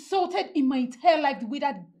been insulted in my entire life the way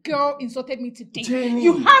that girl insulted me today. Jenny.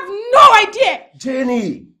 You have no idea.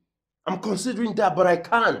 Jenny, I'm considering that, but I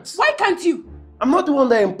can't. Why can't you? I'm not the one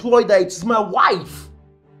that employed her. It's my wife.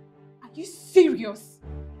 Are you serious?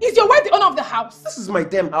 Is your wife the owner of the house? This is my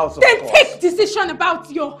damn house, of Then course. take decision about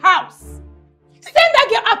your house. Send that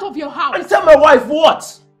girl out of your house. And tell my wife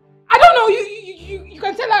what? I don't know. You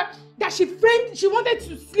can tell her that she wanted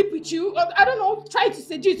to sleep with you. Or, I don't know, try to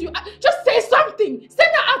seduce you. Just say something.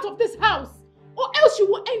 Send her out of this house. Or else you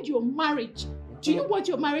will end your marriage. Do you want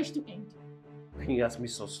your marriage to end? Can you ask me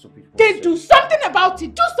so stupid questions? Then do something about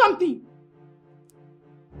it. Do something.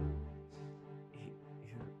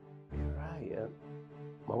 You're right, yeah.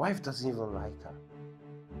 My wife doesn't even like her.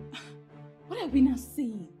 What are we now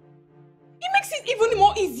saying? It makes it even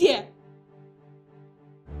more easier.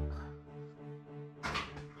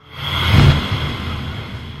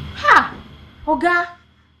 Ha! Oga,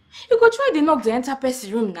 you go try the knock to enter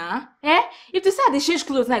person room now. Eh? If they say they change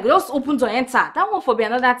clothes now, you go just open to enter. That one for be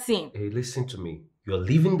another thing. Hey, listen to me. You're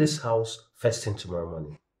leaving this house first thing tomorrow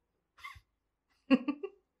morning.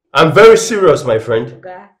 I'm very serious, my friend.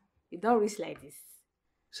 Oga, you don't risk like this.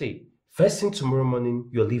 See, first thing tomorrow morning,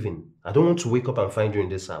 you're leaving. I don't want to wake up and find you in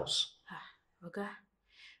this house. Oga,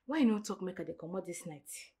 why you no talk make they come out this night?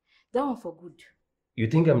 That one for good. You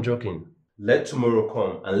think I'm joking? Let tomorrow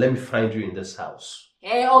come and let me find you in this house.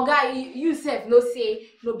 Hey, Oga, you sef no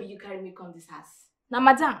say, no be you carry me come this house. Now,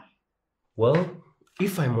 madam. Well,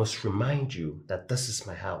 if I must remind you that this is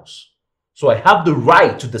my house, so I have the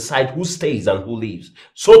right to decide who stays and who leaves.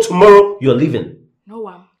 So tomorrow, you're leaving. No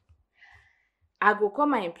one. I go call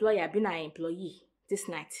my employer, be my employee this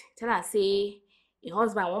night. Tell her say, your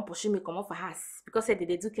husband won't pursue me come off for house because say they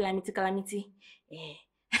do calamity.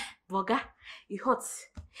 Boga, it hurts.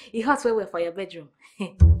 It hurts well for your bedroom.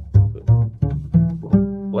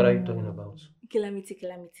 What are you talking about? Calamity.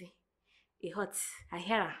 It hurts. I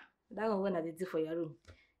hear her. That one that they do for your room.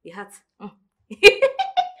 It hurts.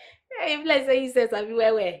 If like say you say sabi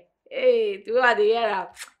where. Hey, to go the hear her.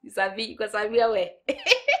 You sabi because sabi where.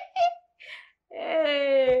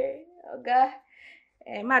 Hey, Oga.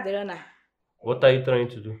 Maderona. What are you trying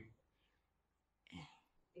to do?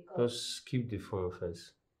 Just keep the phone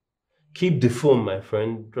first. Keep the phone, my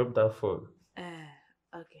friend. Drop that phone.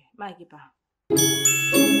 Okay. My keeper.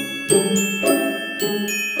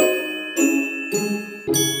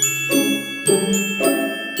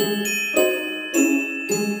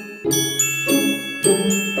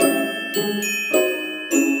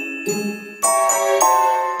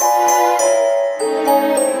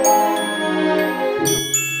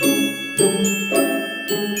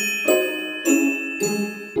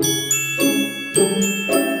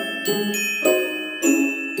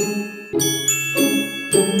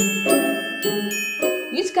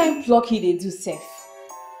 kind pluck they do sef?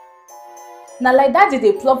 Now like that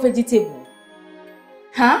they pluck vegetable?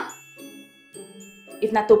 Huh?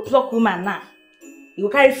 If not to pluck woman now, you go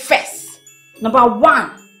carry first. Number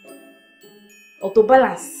one. Or to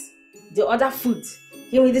balance the other food.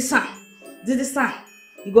 Give me this one. Do this one.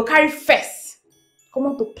 You go carry first. Come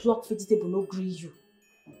on to pluck vegetable, no gree you.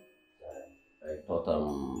 I thought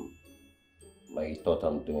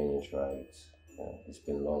I'm doing it right. Yeah, it's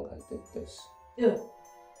been long. I did this.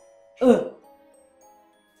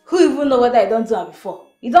 Who even know what I don't do it before?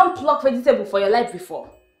 You don't pluck vegetable for your life before.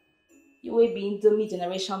 You will be Indomie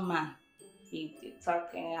generation man. You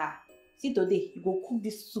talking See today, you go cook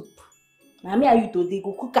this soup. Now me and you today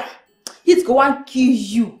go cook her. He's go and kill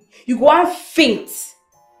you. You go and faint.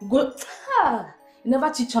 You go you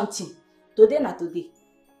never teach hunting. Today na today.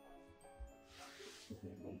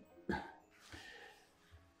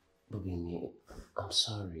 Bobini, I'm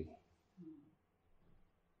sorry.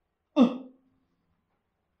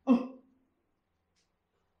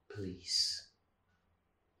 Please.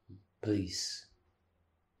 Please.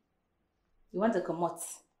 You want to come out?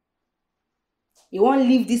 You want to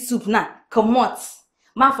leave this soup now? Come out.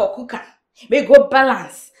 Man for cooker. May go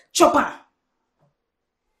balance. Chopper.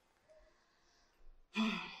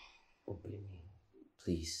 Bobini,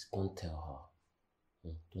 please don't tell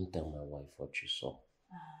her. Don't tell my wife what you saw.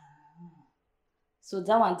 So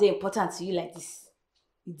that one day important to you like this?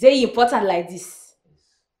 Day important like this? Yes.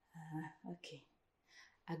 Okay.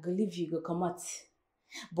 I go leave you, go come out.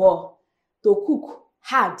 But to cook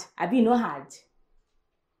hard, I be no hard.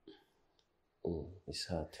 It's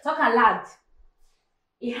hard. Talk aloud.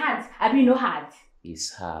 It hard, I be no hard.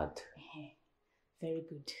 It's hard. Very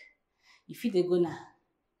good. If you dey go now,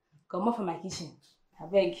 come up from my kitchen. I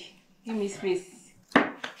beg, give me space.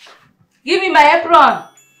 Give me my apron.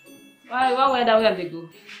 Why wear that way they go?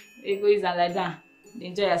 They go is and like that.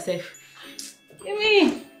 Enjoy yourself. Give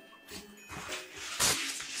me.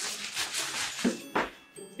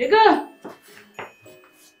 They go.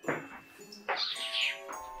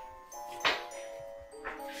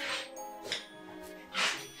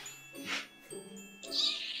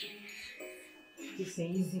 This is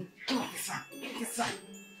easy. This one.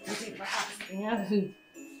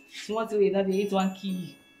 Small to it, that they eat one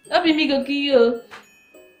key. That be me go kill you.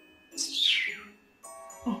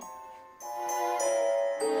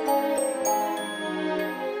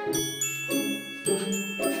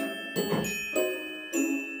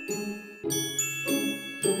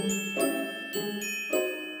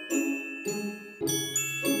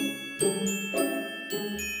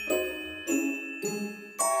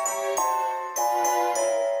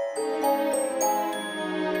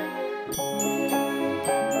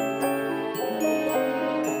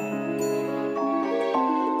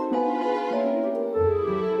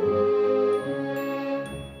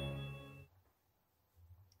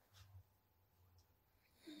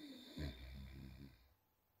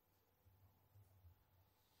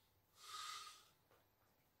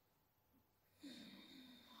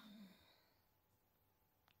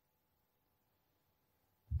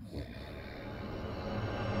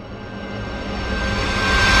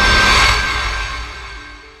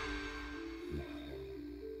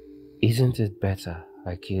 Isn't it better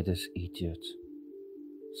I kill this idiot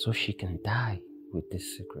so she can die with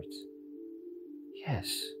this secret?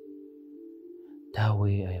 Yes. That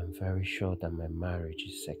way I am very sure that my marriage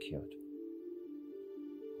is secured.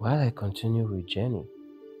 While I continue with Jenny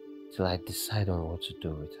till I decide on what to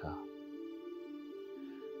do with her.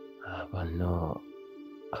 But no,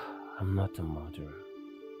 I'm not a murderer.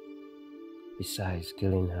 Besides,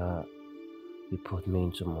 killing her will put me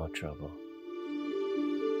into more trouble.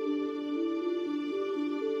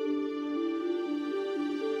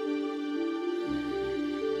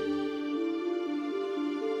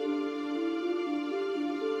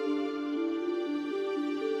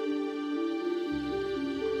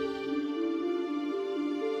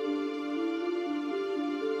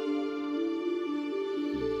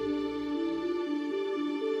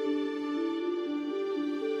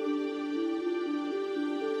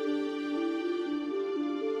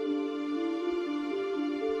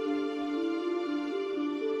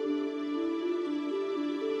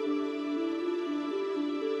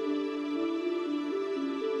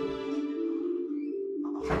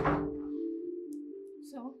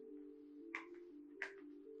 So?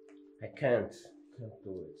 I can't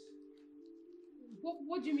do it.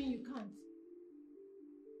 What do you mean you can't?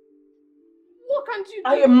 What can't you do?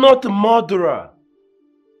 I am not a murderer.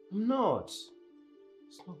 I'm not.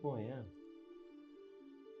 It's not who I am.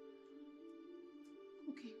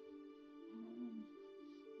 Okay.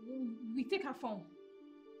 We take her phone.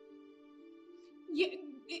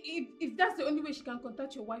 if that's the only way she can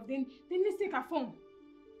contact your wife, then let's take her phone.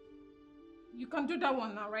 You can do that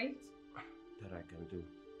one now, right? That I can do.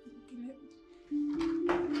 Okay,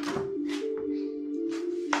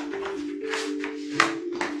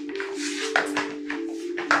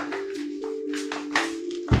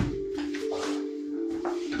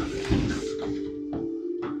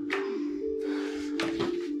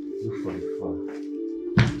 Look for the phone.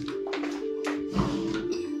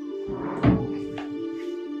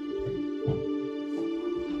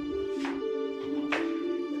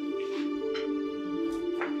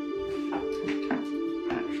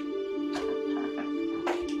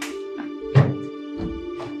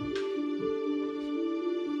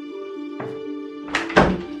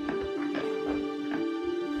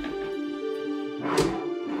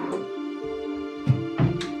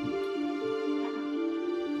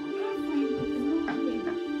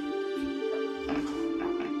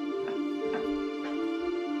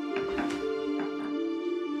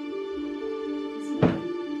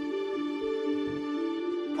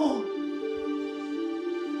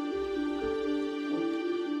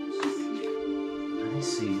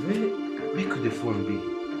 Where could the phone be?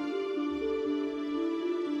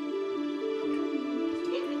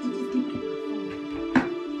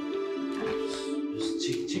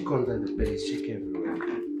 Just check under the bed, check everywhere. I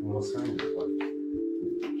must find the phone.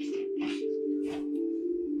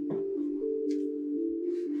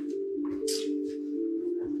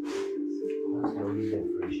 What's the only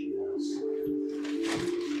leverage she has?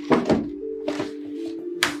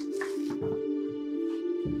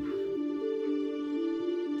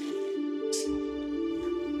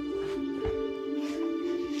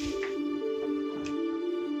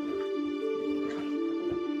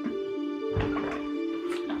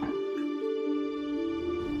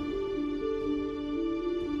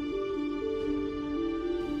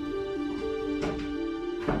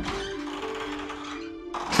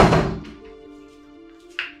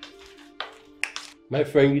 My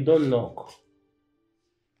friend, you don't knock.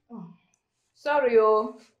 Oh. Sorry,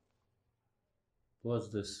 oh. What's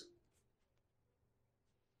this?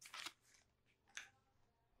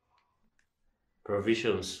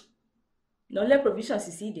 Provisions. No let provisions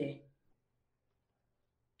is see there.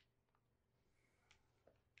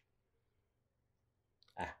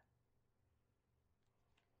 Ah.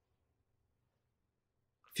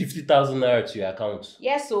 50,000 naira to your account.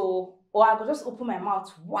 Yes, so or I could just open my mouth.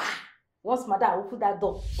 Wow. Once mother open that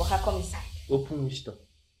door, or her come inside. Open which door?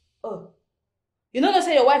 Oh. You know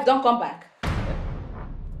say your wife don't come back?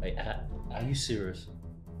 Are you serious?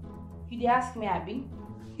 You dey ask me, Abi?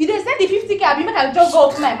 You dey send the 50k, Abi, make I just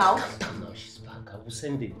go open my mouth? Calm down, she's back. I will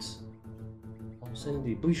send it.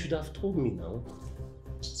 But you should have told me now.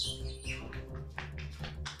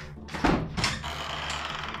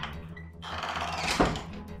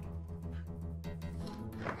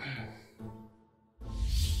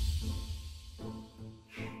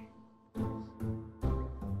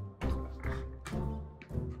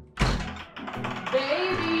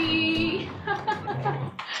 Baby!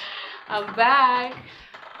 I'm back.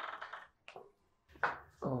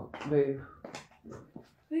 Oh, babe.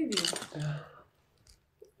 Baby.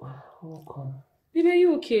 How come? Baby, are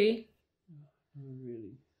you okay?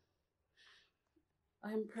 Really?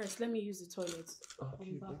 I'm pressed. Let me use the toilet. Okay,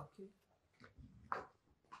 I'm back, okay?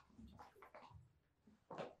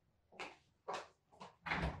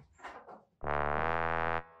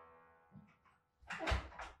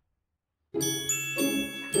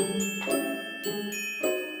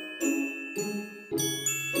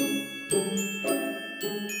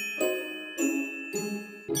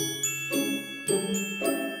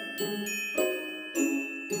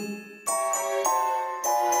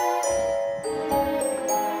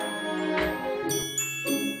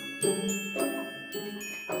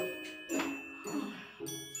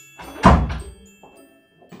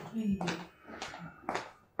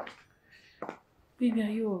 Baby,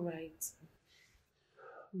 are you alright?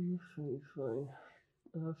 I'm fine.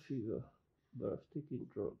 I have fever, but I've taken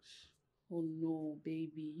drugs. Oh no,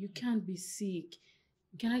 baby. You can't be sick.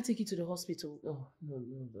 Can I take you to the hospital? Oh,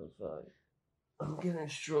 no, that's fine. I'm getting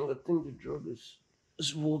strong. I think the drug is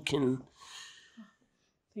working.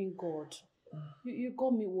 Thank God. You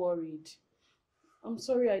got me worried. I'm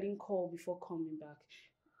sorry I didn't call before coming back.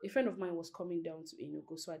 A friend of mine was coming down to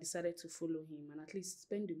Enugu, so I decided to follow him and at least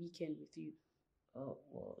spend the weekend with you. Oh,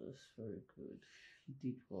 wow, that's very good. You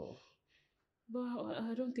did well. But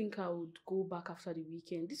I don't think I would go back after the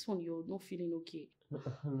weekend. This one, you're not feeling okay.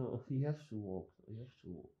 No, you have to walk.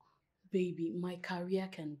 Baby, my career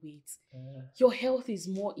can wait. Your health is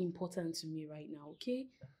more important to me right now, okay?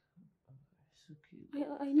 It's okay.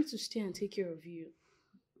 I need to stay and take care of you.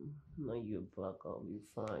 Now you're back, I'll be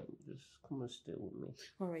fine. Just come and stay with me.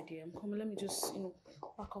 Alright, dear, I'm coming. Let me just,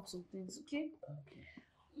 pack up some things, okay? Okay.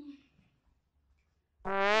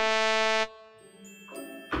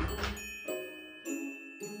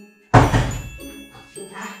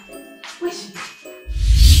 Where she?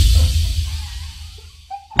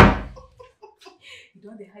 You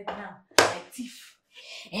don't hide now, like thief.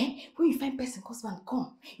 When you find person husband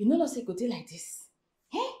come, you know not say go dey like this.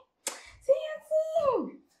 See your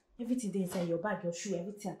thing. Everything dey inside your bag, your shoe,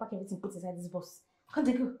 everything. I pack everything, put inside this box. Can't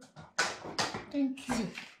they go? Thank you.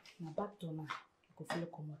 Now back door now. I go follow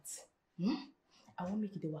come out. I won't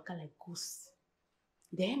make it the waka like ghost.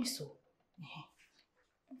 You dey hear me so?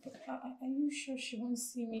 Are you sure she won't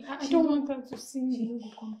see me? I don't want her to see me. She don't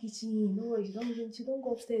go come kitchen. No worry, she don't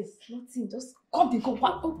go upstairs. Nothing. Just come the go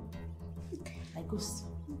back. Oh. Like ghost.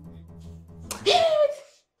 Wait.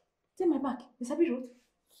 Take my bag. Miss Happy Road.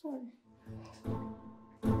 Sorry.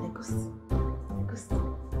 Like ghost. Like ghost.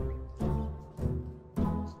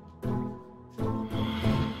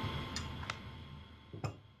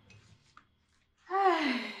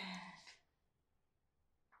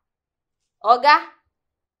 Oga.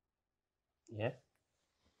 Yeah?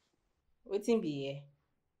 Wetin be here?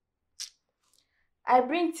 I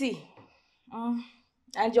bring tea.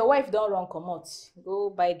 And your wife don't run comot. Go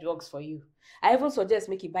buy drugs for you. I even suggest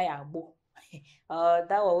make you buy agbo.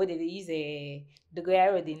 That one where they use the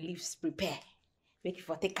goyaro the leaves prepare. Make you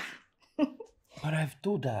for take her. But I've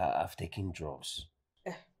told her I've taken drugs.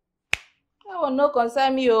 That one no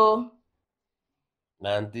concern me, oh.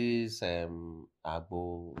 And this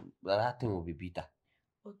agbo, that thing will be bitter.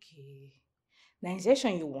 Okay. The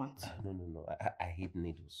injection you want? No. I hate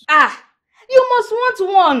needles. You must want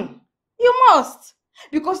one. You must.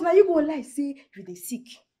 Because now you go lie say you dey sick.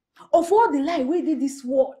 Of all the lie wey dey this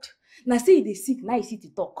world, now say you dey sick, now you see to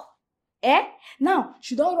talk. Now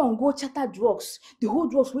she don't run go chatter drugs, the whole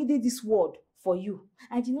drugs wey dey this world for you.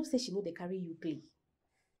 And you know say she know they carry you play.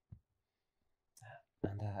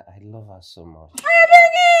 And I love her so much.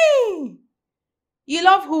 You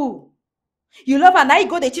love who? You love her, now you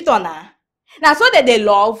go dey cheat on her. Now so that they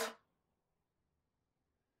love.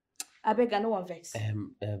 I beg, I no one vex.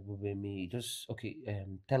 Me just okay.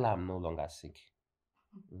 Tell her I'm no longer sick.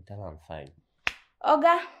 Tell her I'm fine.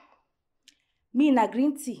 Oga, me na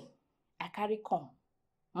green tea. I carry come.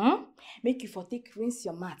 Make you for take rinse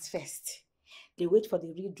your mouth first. They wait for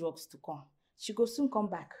the real drugs to come. She go soon come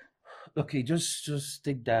back. Okay, just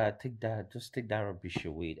take that, just take that rubbish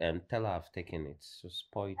away and tell her I've taken it.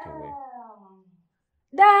 Just pour it away.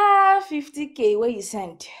 That 50K where you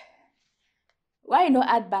send. Why you no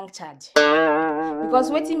add bank charge? Because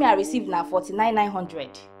waiting me I receive now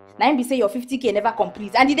 49,900. Now be say your 50K never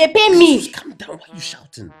complete and did they pay me? Just calm down. Why are you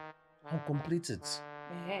shouting? I'll complete it.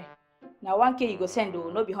 Now 1K you go send though,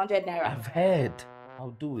 no be 100 naira. I've heard.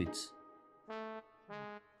 I'll do it.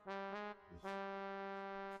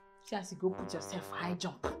 Just you go put yourself high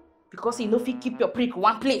jump. Because you know if you keep your prick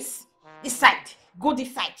one place. This side, go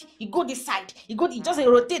this side, you go this side, you just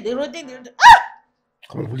rotate.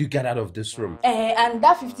 Come on, will you get out of this room? And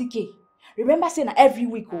that 50K, remember saying every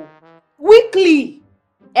week, weekly.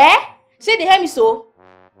 Say they hear me so.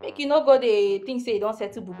 Make you no go the thing say you don't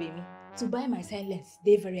settle boo baby. To buy my silence,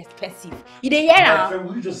 they very expensive. You dey hear now? My friend,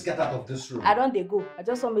 will you just get out of this room? I don't they go. I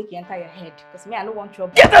just want to make you enter your head. Because me, I don't want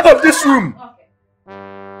trouble. Get out of this room! Okay.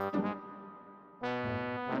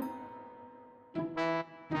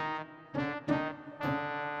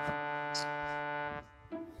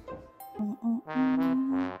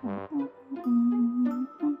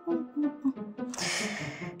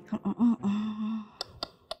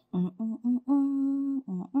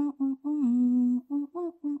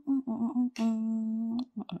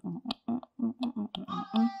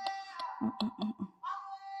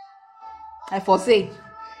 I foresee.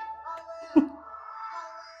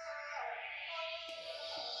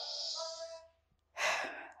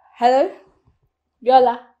 Hello?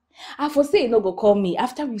 Viola? I foresee you no go call me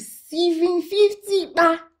after receiving 50.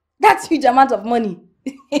 That's huge amount of money.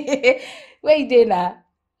 Where you dey now?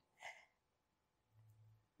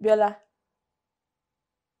 Viola?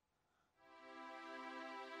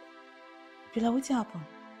 Viola, what happened?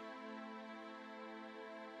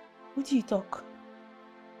 What do you talk?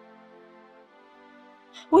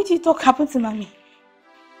 What do you talk happened to mommy?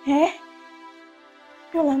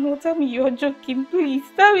 Viola, no, tell me you're joking, please.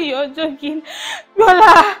 Tell me you're joking.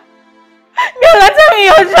 Viola! Viola, tell me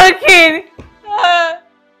you're joking!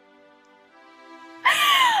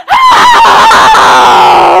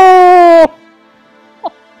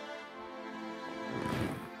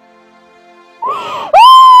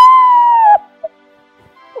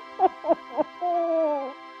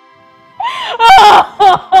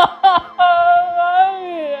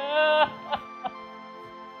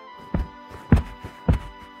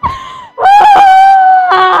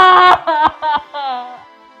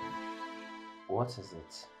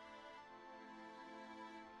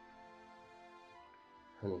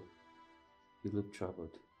 Honey, you look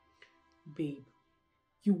troubled. Babe,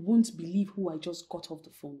 you won't believe who I just got off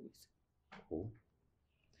the phone with. Who?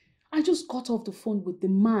 I just got off the phone with the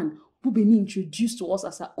man who Bemi introduced to us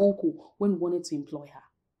as her uncle when we wanted to employ her.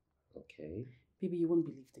 Okay. Baby, you won't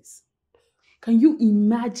believe this. Can you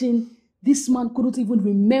imagine this man couldn't even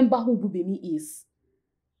remember who Bubemi is?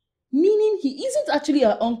 Meaning he isn't actually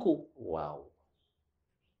her uncle. Wow.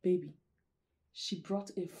 Baby, she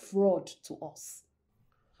brought a fraud to us.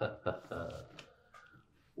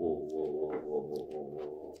 Whoa.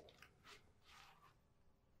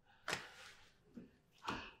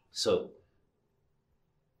 So,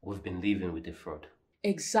 we've been living with a fraud.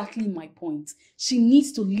 Exactly my point. She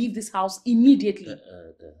needs to leave this house immediately.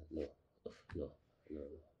 No.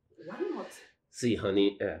 Why not? See,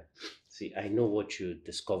 honey, I know what you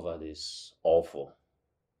discovered is awful.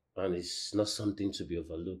 And it's not something to be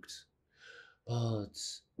overlooked. But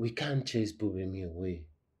we can't chase Bubemi away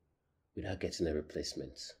without getting a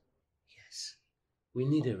replacement. Yes, we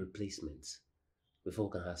need a replacement before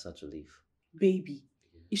we can ask her to leave. Baby,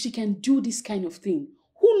 if she can do this kind of thing,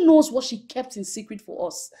 who knows what she kept in secret for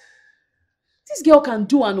us? This girl can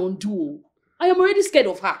do and undo. I am already scared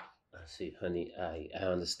of her. See, honey, I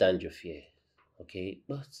understand your fear, okay?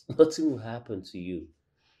 But nothing will happen to you.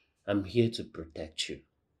 I'm here to protect you,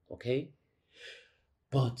 okay?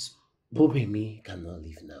 But Bobemi cannot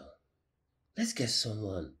leave now. Let's get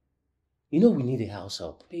someone. You know we need a house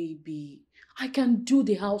help. Baby, I can do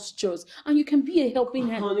the house chores and you can be a helping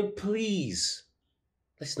hand. Honey, please.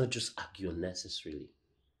 Let's not just argue unnecessarily.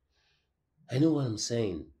 I know what I'm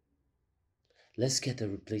saying. Let's get a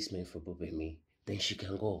replacement for Bobemi. Then she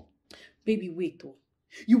can go. Baby, wait though.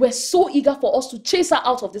 You were so eager for us to chase her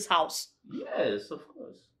out of this house. Yes, of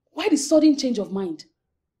course. Why the sudden change of mind?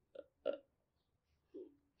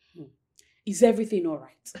 Is everything all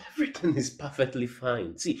right? Everything is perfectly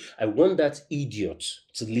fine. See, I want that idiot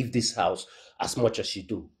to leave this house as much as you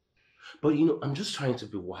do. But, I'm just trying to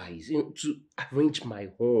be wise, to arrange my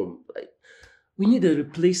home. We need a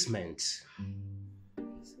replacement.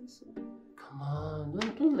 Come on,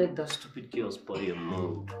 don't let that stupid girl spoil your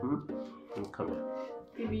mood. Come here.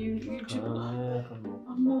 Baby, you Come on.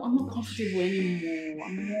 I'm not comfortable anymore.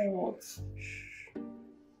 I'm not.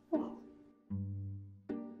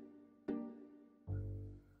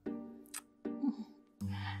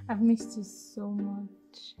 I've missed you so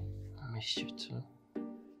much. I missed you too.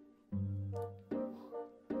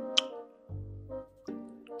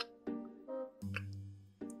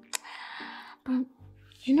 But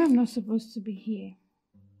I'm not supposed to be here.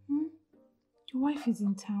 Your wife is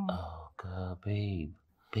in town. Oh, God, babe.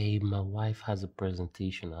 Babe, my wife has a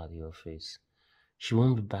presentation at the office. She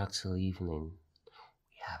won't be back till evening.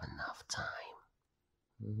 We have enough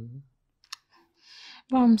time.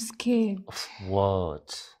 But I'm scared. Of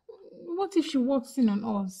what? What if she walks in on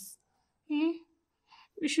us?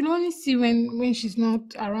 We should only see when she's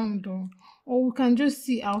not around, or we can just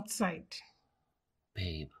see outside.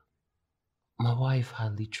 Babe, my wife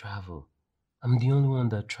hardly travels. I'm the only one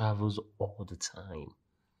that travels all the time.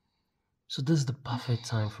 So this is the perfect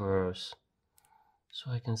time for us.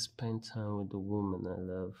 So I can spend time with the woman I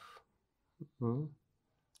love.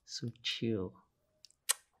 So chill.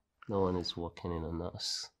 No one is walking in on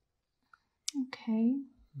us. Okay.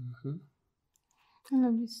 I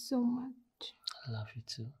love you so much. I love you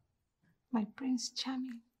too. My Prince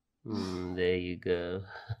Charming. There you go.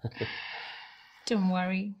 Don't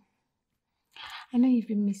worry. I know you've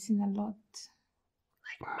been missing a lot.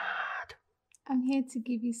 Like mad. I'm here to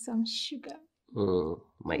give you some sugar.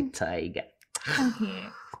 My tiger. I'm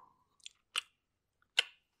here.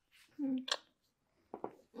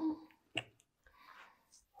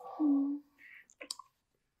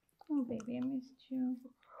 Oh, baby, I missed you.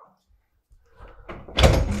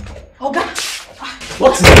 Oh, God.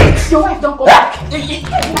 What is it? Your wife don't come back.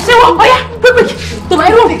 Say what? Oh, yeah. Quick. To my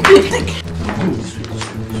room. Quick.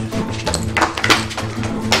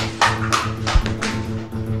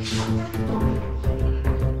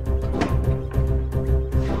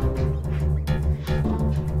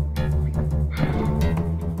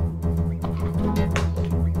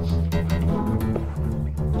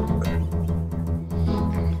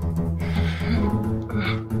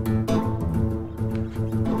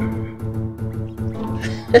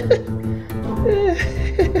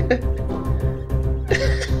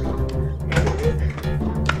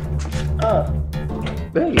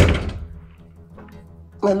 Babe.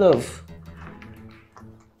 My love.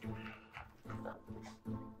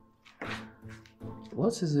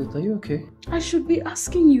 What is it? Are you okay? I should be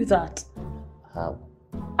asking you that. How?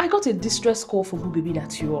 I got a distress call from Bubibi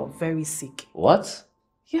that you are very sick. What?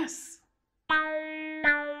 Yes.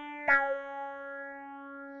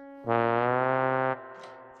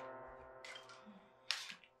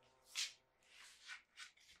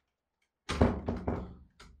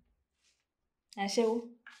 Ashewo.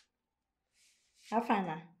 How far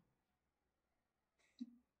now?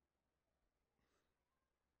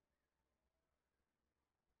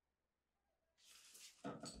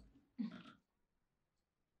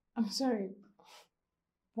 I'm sorry.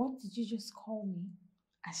 What did you just call me?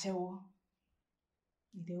 Ashewo.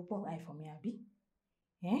 You dey open eye for me, Abi?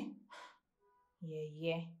 Eh?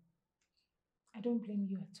 Yeah. I don't blame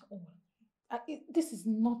you at all. This is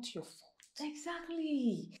not your fault.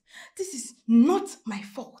 Exactly. This is not my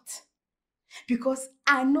fault. Because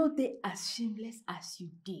I know they as shameless as you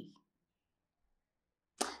dey.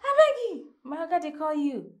 I beg you. My oga dey call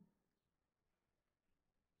you.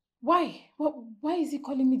 Why? Why is he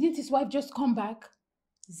calling me? Didn't his wife just come back?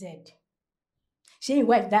 Zed. Shey your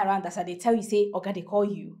wife that round as I dey tell you say oga dey call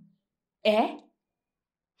you. Eh?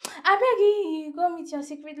 I beg you, go meet your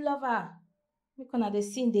secret lover. Make una dey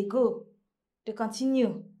sing, dey go. They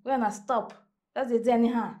continue. We una stop. Just dey do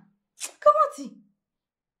anyhow. Come on,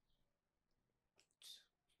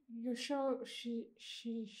 You're sure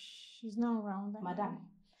she's not around? Madam,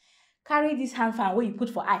 carry this hand fan where you put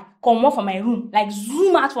for eye. Come out from my room. Like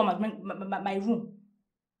zoom out from my room.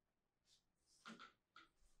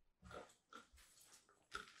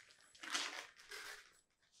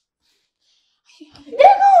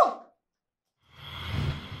 No!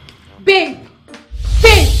 Babe!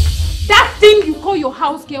 That thing you call your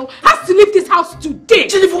house girl has to leave this house today!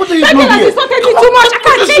 Jennifer, what are you doing here? That insulted me too much! I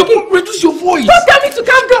can't take it! Reduce your voice! Don't tell me to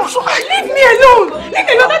calm down! Leave me alone! Leave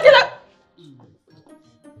me alone!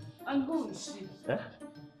 And who is she? Huh?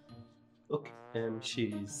 Okay,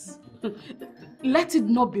 she's... Let it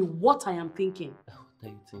not be what I am thinking. What are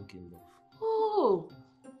you thinking of? Oh.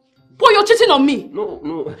 Paul, you're cheating on me. No.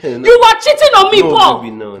 You are cheating on me, Paul.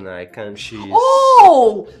 Baby, no, I can't. She's...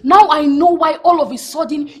 Oh, now I know why all of a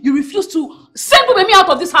sudden you refuse to send Baby out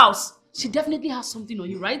of this house. She definitely has something on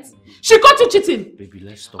you, right? She caught you cheating. Baby,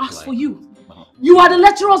 let's stop. As for you, you are the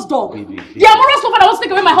lecturer's dog. Baby. The amorous lover that wants to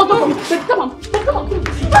take away my husband from me. Baby, come on. Come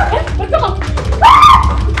on.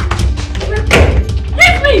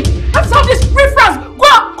 Leave me. Let's have this reference. Go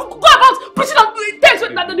about preaching on things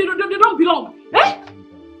that they don't belong. Eh?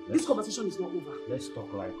 This conversation is not over. Let's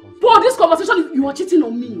talk like... Paul, this conversation, you are cheating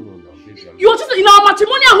on me. No, baby, you are cheating in our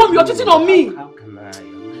matrimonial home. You are cheating on me. How can I?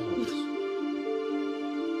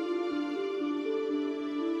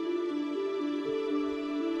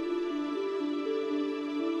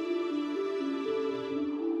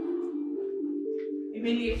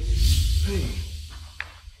 Emily. Hey,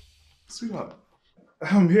 sweetheart,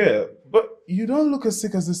 I'm here, but you don't look as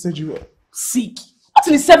sick as they said you were. Sick? What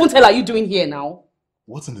in the seventh hell are you doing here now?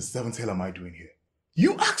 What in the seventh hell am I doing here?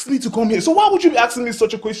 You asked me to come here, so why would you be asking me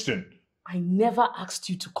such a question? I never asked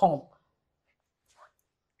you to come.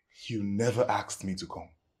 You never asked me to come.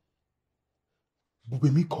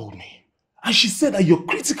 Bubemi called me, and she said that you're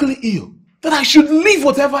critically ill, that I should leave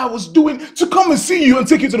whatever I was doing to come and see you and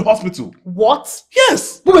take you to the hospital. What?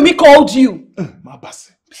 Yes! Bubemi called you. My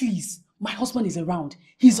bassy. Please, my husband is around.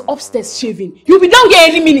 He's upstairs shaving. He'll be down here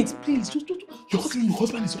any minute. Please, just Your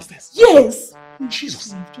husband is upstairs? Yes!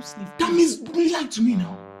 Jesus. Just leave. That means you lie to me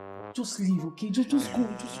now. Just leave, okay? Just go.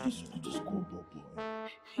 Just go.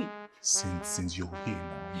 Hey. Since you're here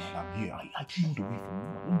now, and I'm here, I can't away from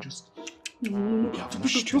you. I won't just... No.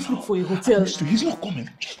 Just look for a hotel. He's not coming.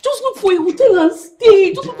 Just look for a hotel and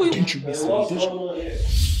stay. Just look for a... Didn't you miss me?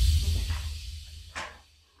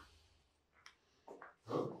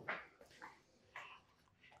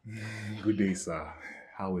 Good day, sir.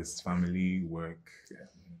 How is family, work?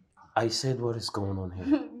 I said, what is going on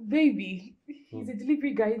here? Baby, he's a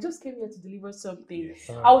delivery guy. He just came here to deliver something. Yes.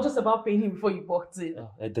 I was just about paying him before you bought it. Oh,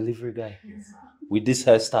 a delivery guy? Yes. With this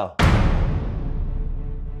hairstyle?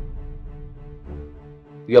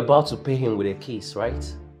 You're about to pay him with a kiss,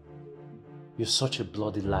 right? You're such a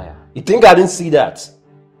bloody liar. You think I didn't see that?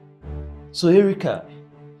 So, Erika,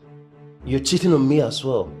 you're cheating on me as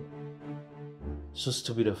well. So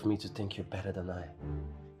stupid of me to think you're better than I.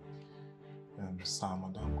 Sir,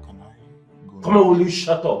 madam, can I go? Come on, will you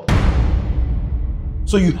shut up?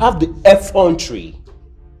 So you have the effrontery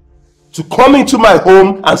to come into my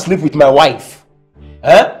home and sleep with my wife?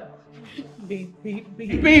 Huh? Babe, please!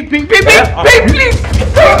 Babe, please!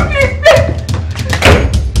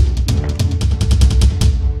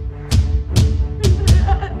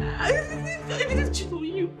 I didn't cheat on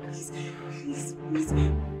you. Please.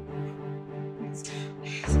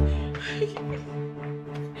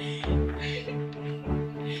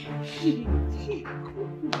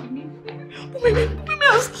 Baby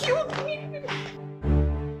has killed me.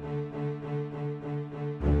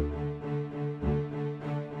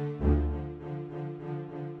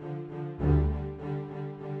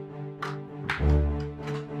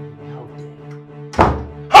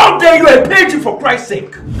 pay you, I paid you for Christ's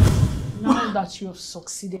sake. Now that you have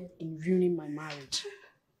succeeded in ruining my marriage,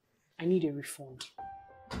 I need a refund.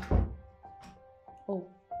 Oh,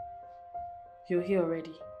 you're here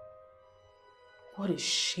already. What a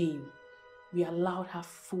shame. We allowed her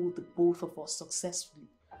fool the both of us successfully.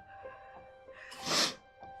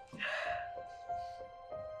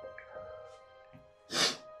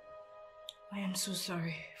 I am so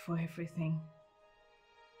sorry for everything.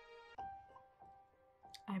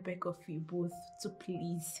 I beg of you both to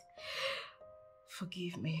please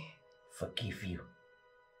forgive me. Forgive you.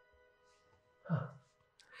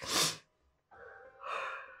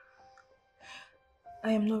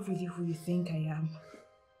 I am not really who you think I am.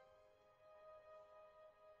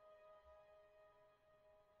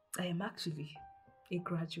 I am actually a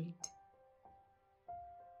graduate.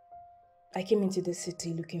 I came into the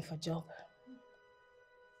city looking for a job,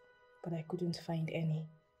 but I couldn't find any.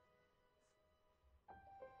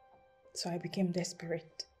 So I became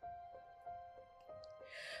desperate.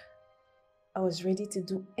 I was ready to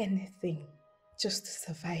do anything just to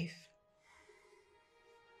survive.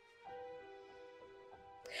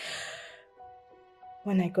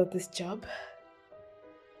 When I got this job,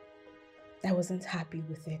 I wasn't happy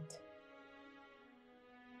with it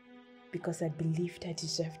because I believed I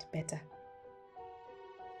deserved better.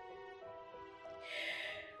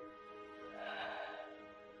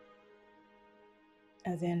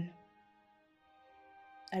 And then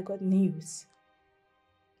I got news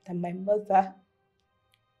that my mother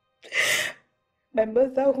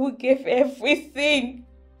who gave everything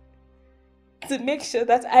to make sure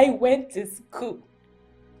that I went to school,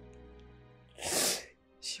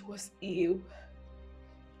 she was ill.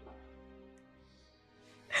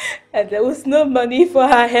 And there was no money for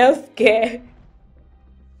her health care.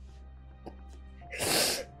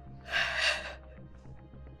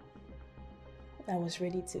 I was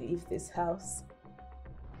ready to leave this house,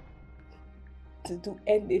 to do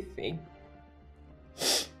anything,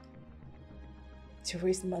 to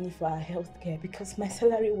raise money for her health care because my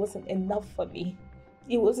salary wasn't enough for me.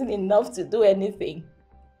 It wasn't enough to do anything.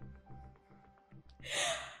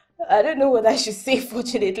 I don't know what I should say,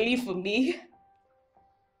 fortunately for me.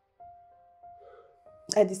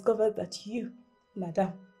 I discovered that you,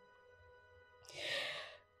 madam,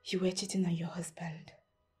 you were cheating on your husband.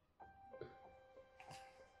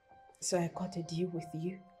 So I got a deal with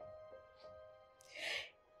you.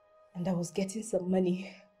 And I was getting some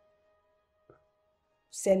money,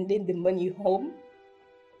 sending the money home,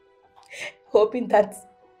 hoping that,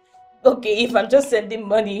 okay, if I'm just sending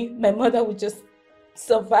money, my mother would just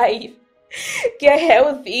survive, get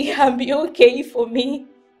healthy, and be okay for me.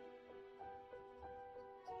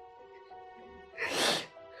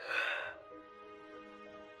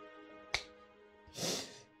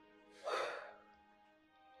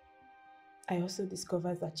 I also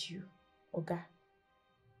discovered that you, Oga,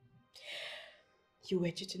 you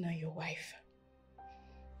were cheating on your wife.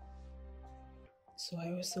 So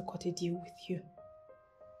I also got a deal with you.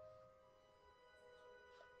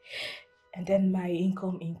 And then my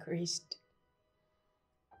income increased.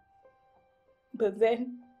 But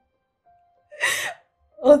then,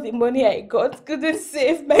 all the money I got couldn't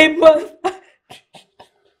save my mother.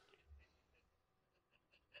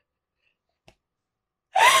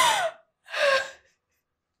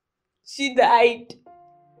 She died.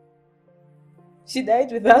 She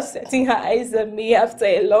died without setting her eyes on me after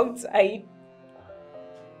a long time.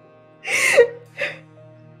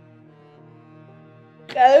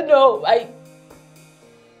 I don't know, I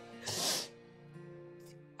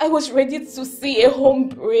was ready to see a home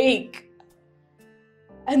break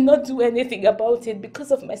and not do anything about it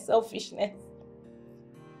because of my selfishness.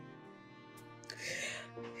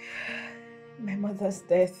 My mother's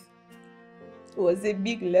death was a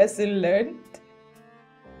big lesson learned.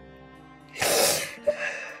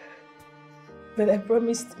 But I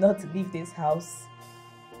promised not to leave this house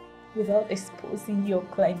without exposing your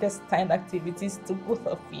clandestine activities to both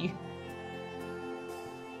of you.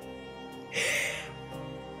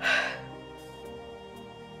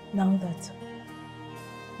 Now that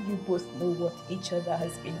you both know what each other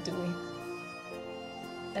has been doing,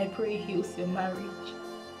 I pray it heals your marriage.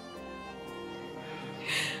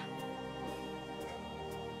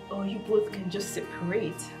 Or you both can just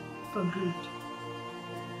separate for good.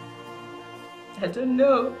 I don't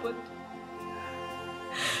know, but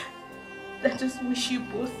I just wish you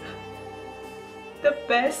both the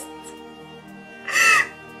best.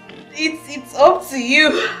 It's up to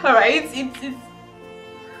you, alright? It's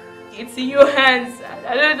in your hands.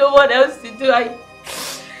 I don't know what else to do.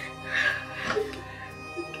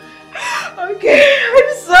 Okay,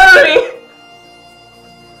 I'm sorry.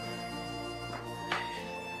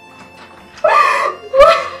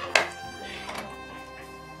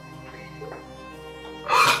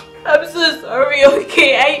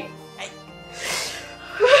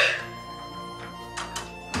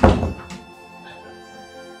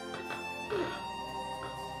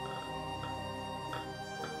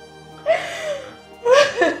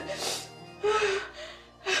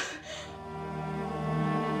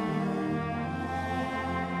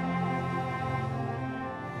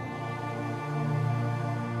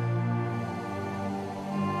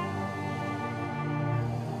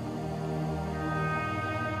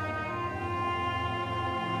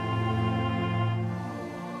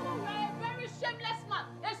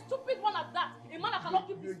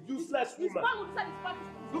 a useless This woman. man who said his party.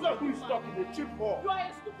 Look at who is talking, a cheap whore. You are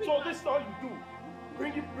a stupid So man. this is all you do.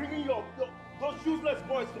 Bringing those useless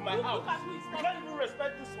boys to my house. Look at who is You talking. can't even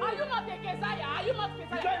respect this Are home. you not a Keziah? Are you not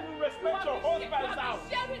Keziah? You can't even respect your husband's house.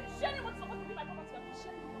 Sharing what's supposed to be my property. You have been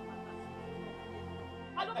sharing with my house.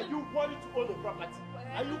 I don't Are you wanting to own a property?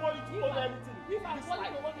 Are you wanting to own anything? If I This want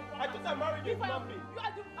life? to own a property. I thought I married a human being. You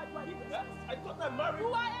are Yeah? I thought I married. You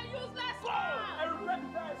are a useless God, I man. regret the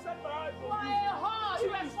day I set my eyes You on are you. a whore. See,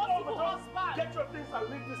 You it's responsible over. Just husband. get your things and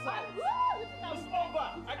leave this house. It's over.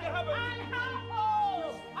 I can have I everything. have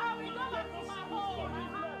home. I will go back to my home. I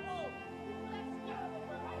have home.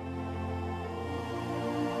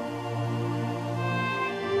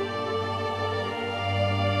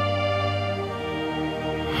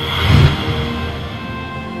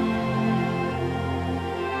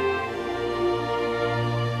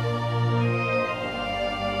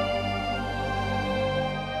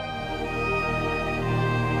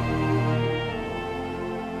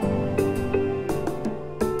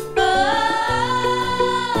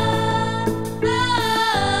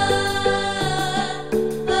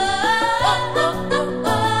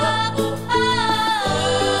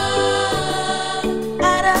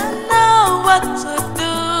 I don't know what to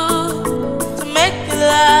do to make you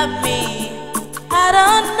love me. I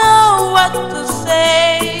don't know what to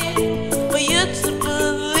say.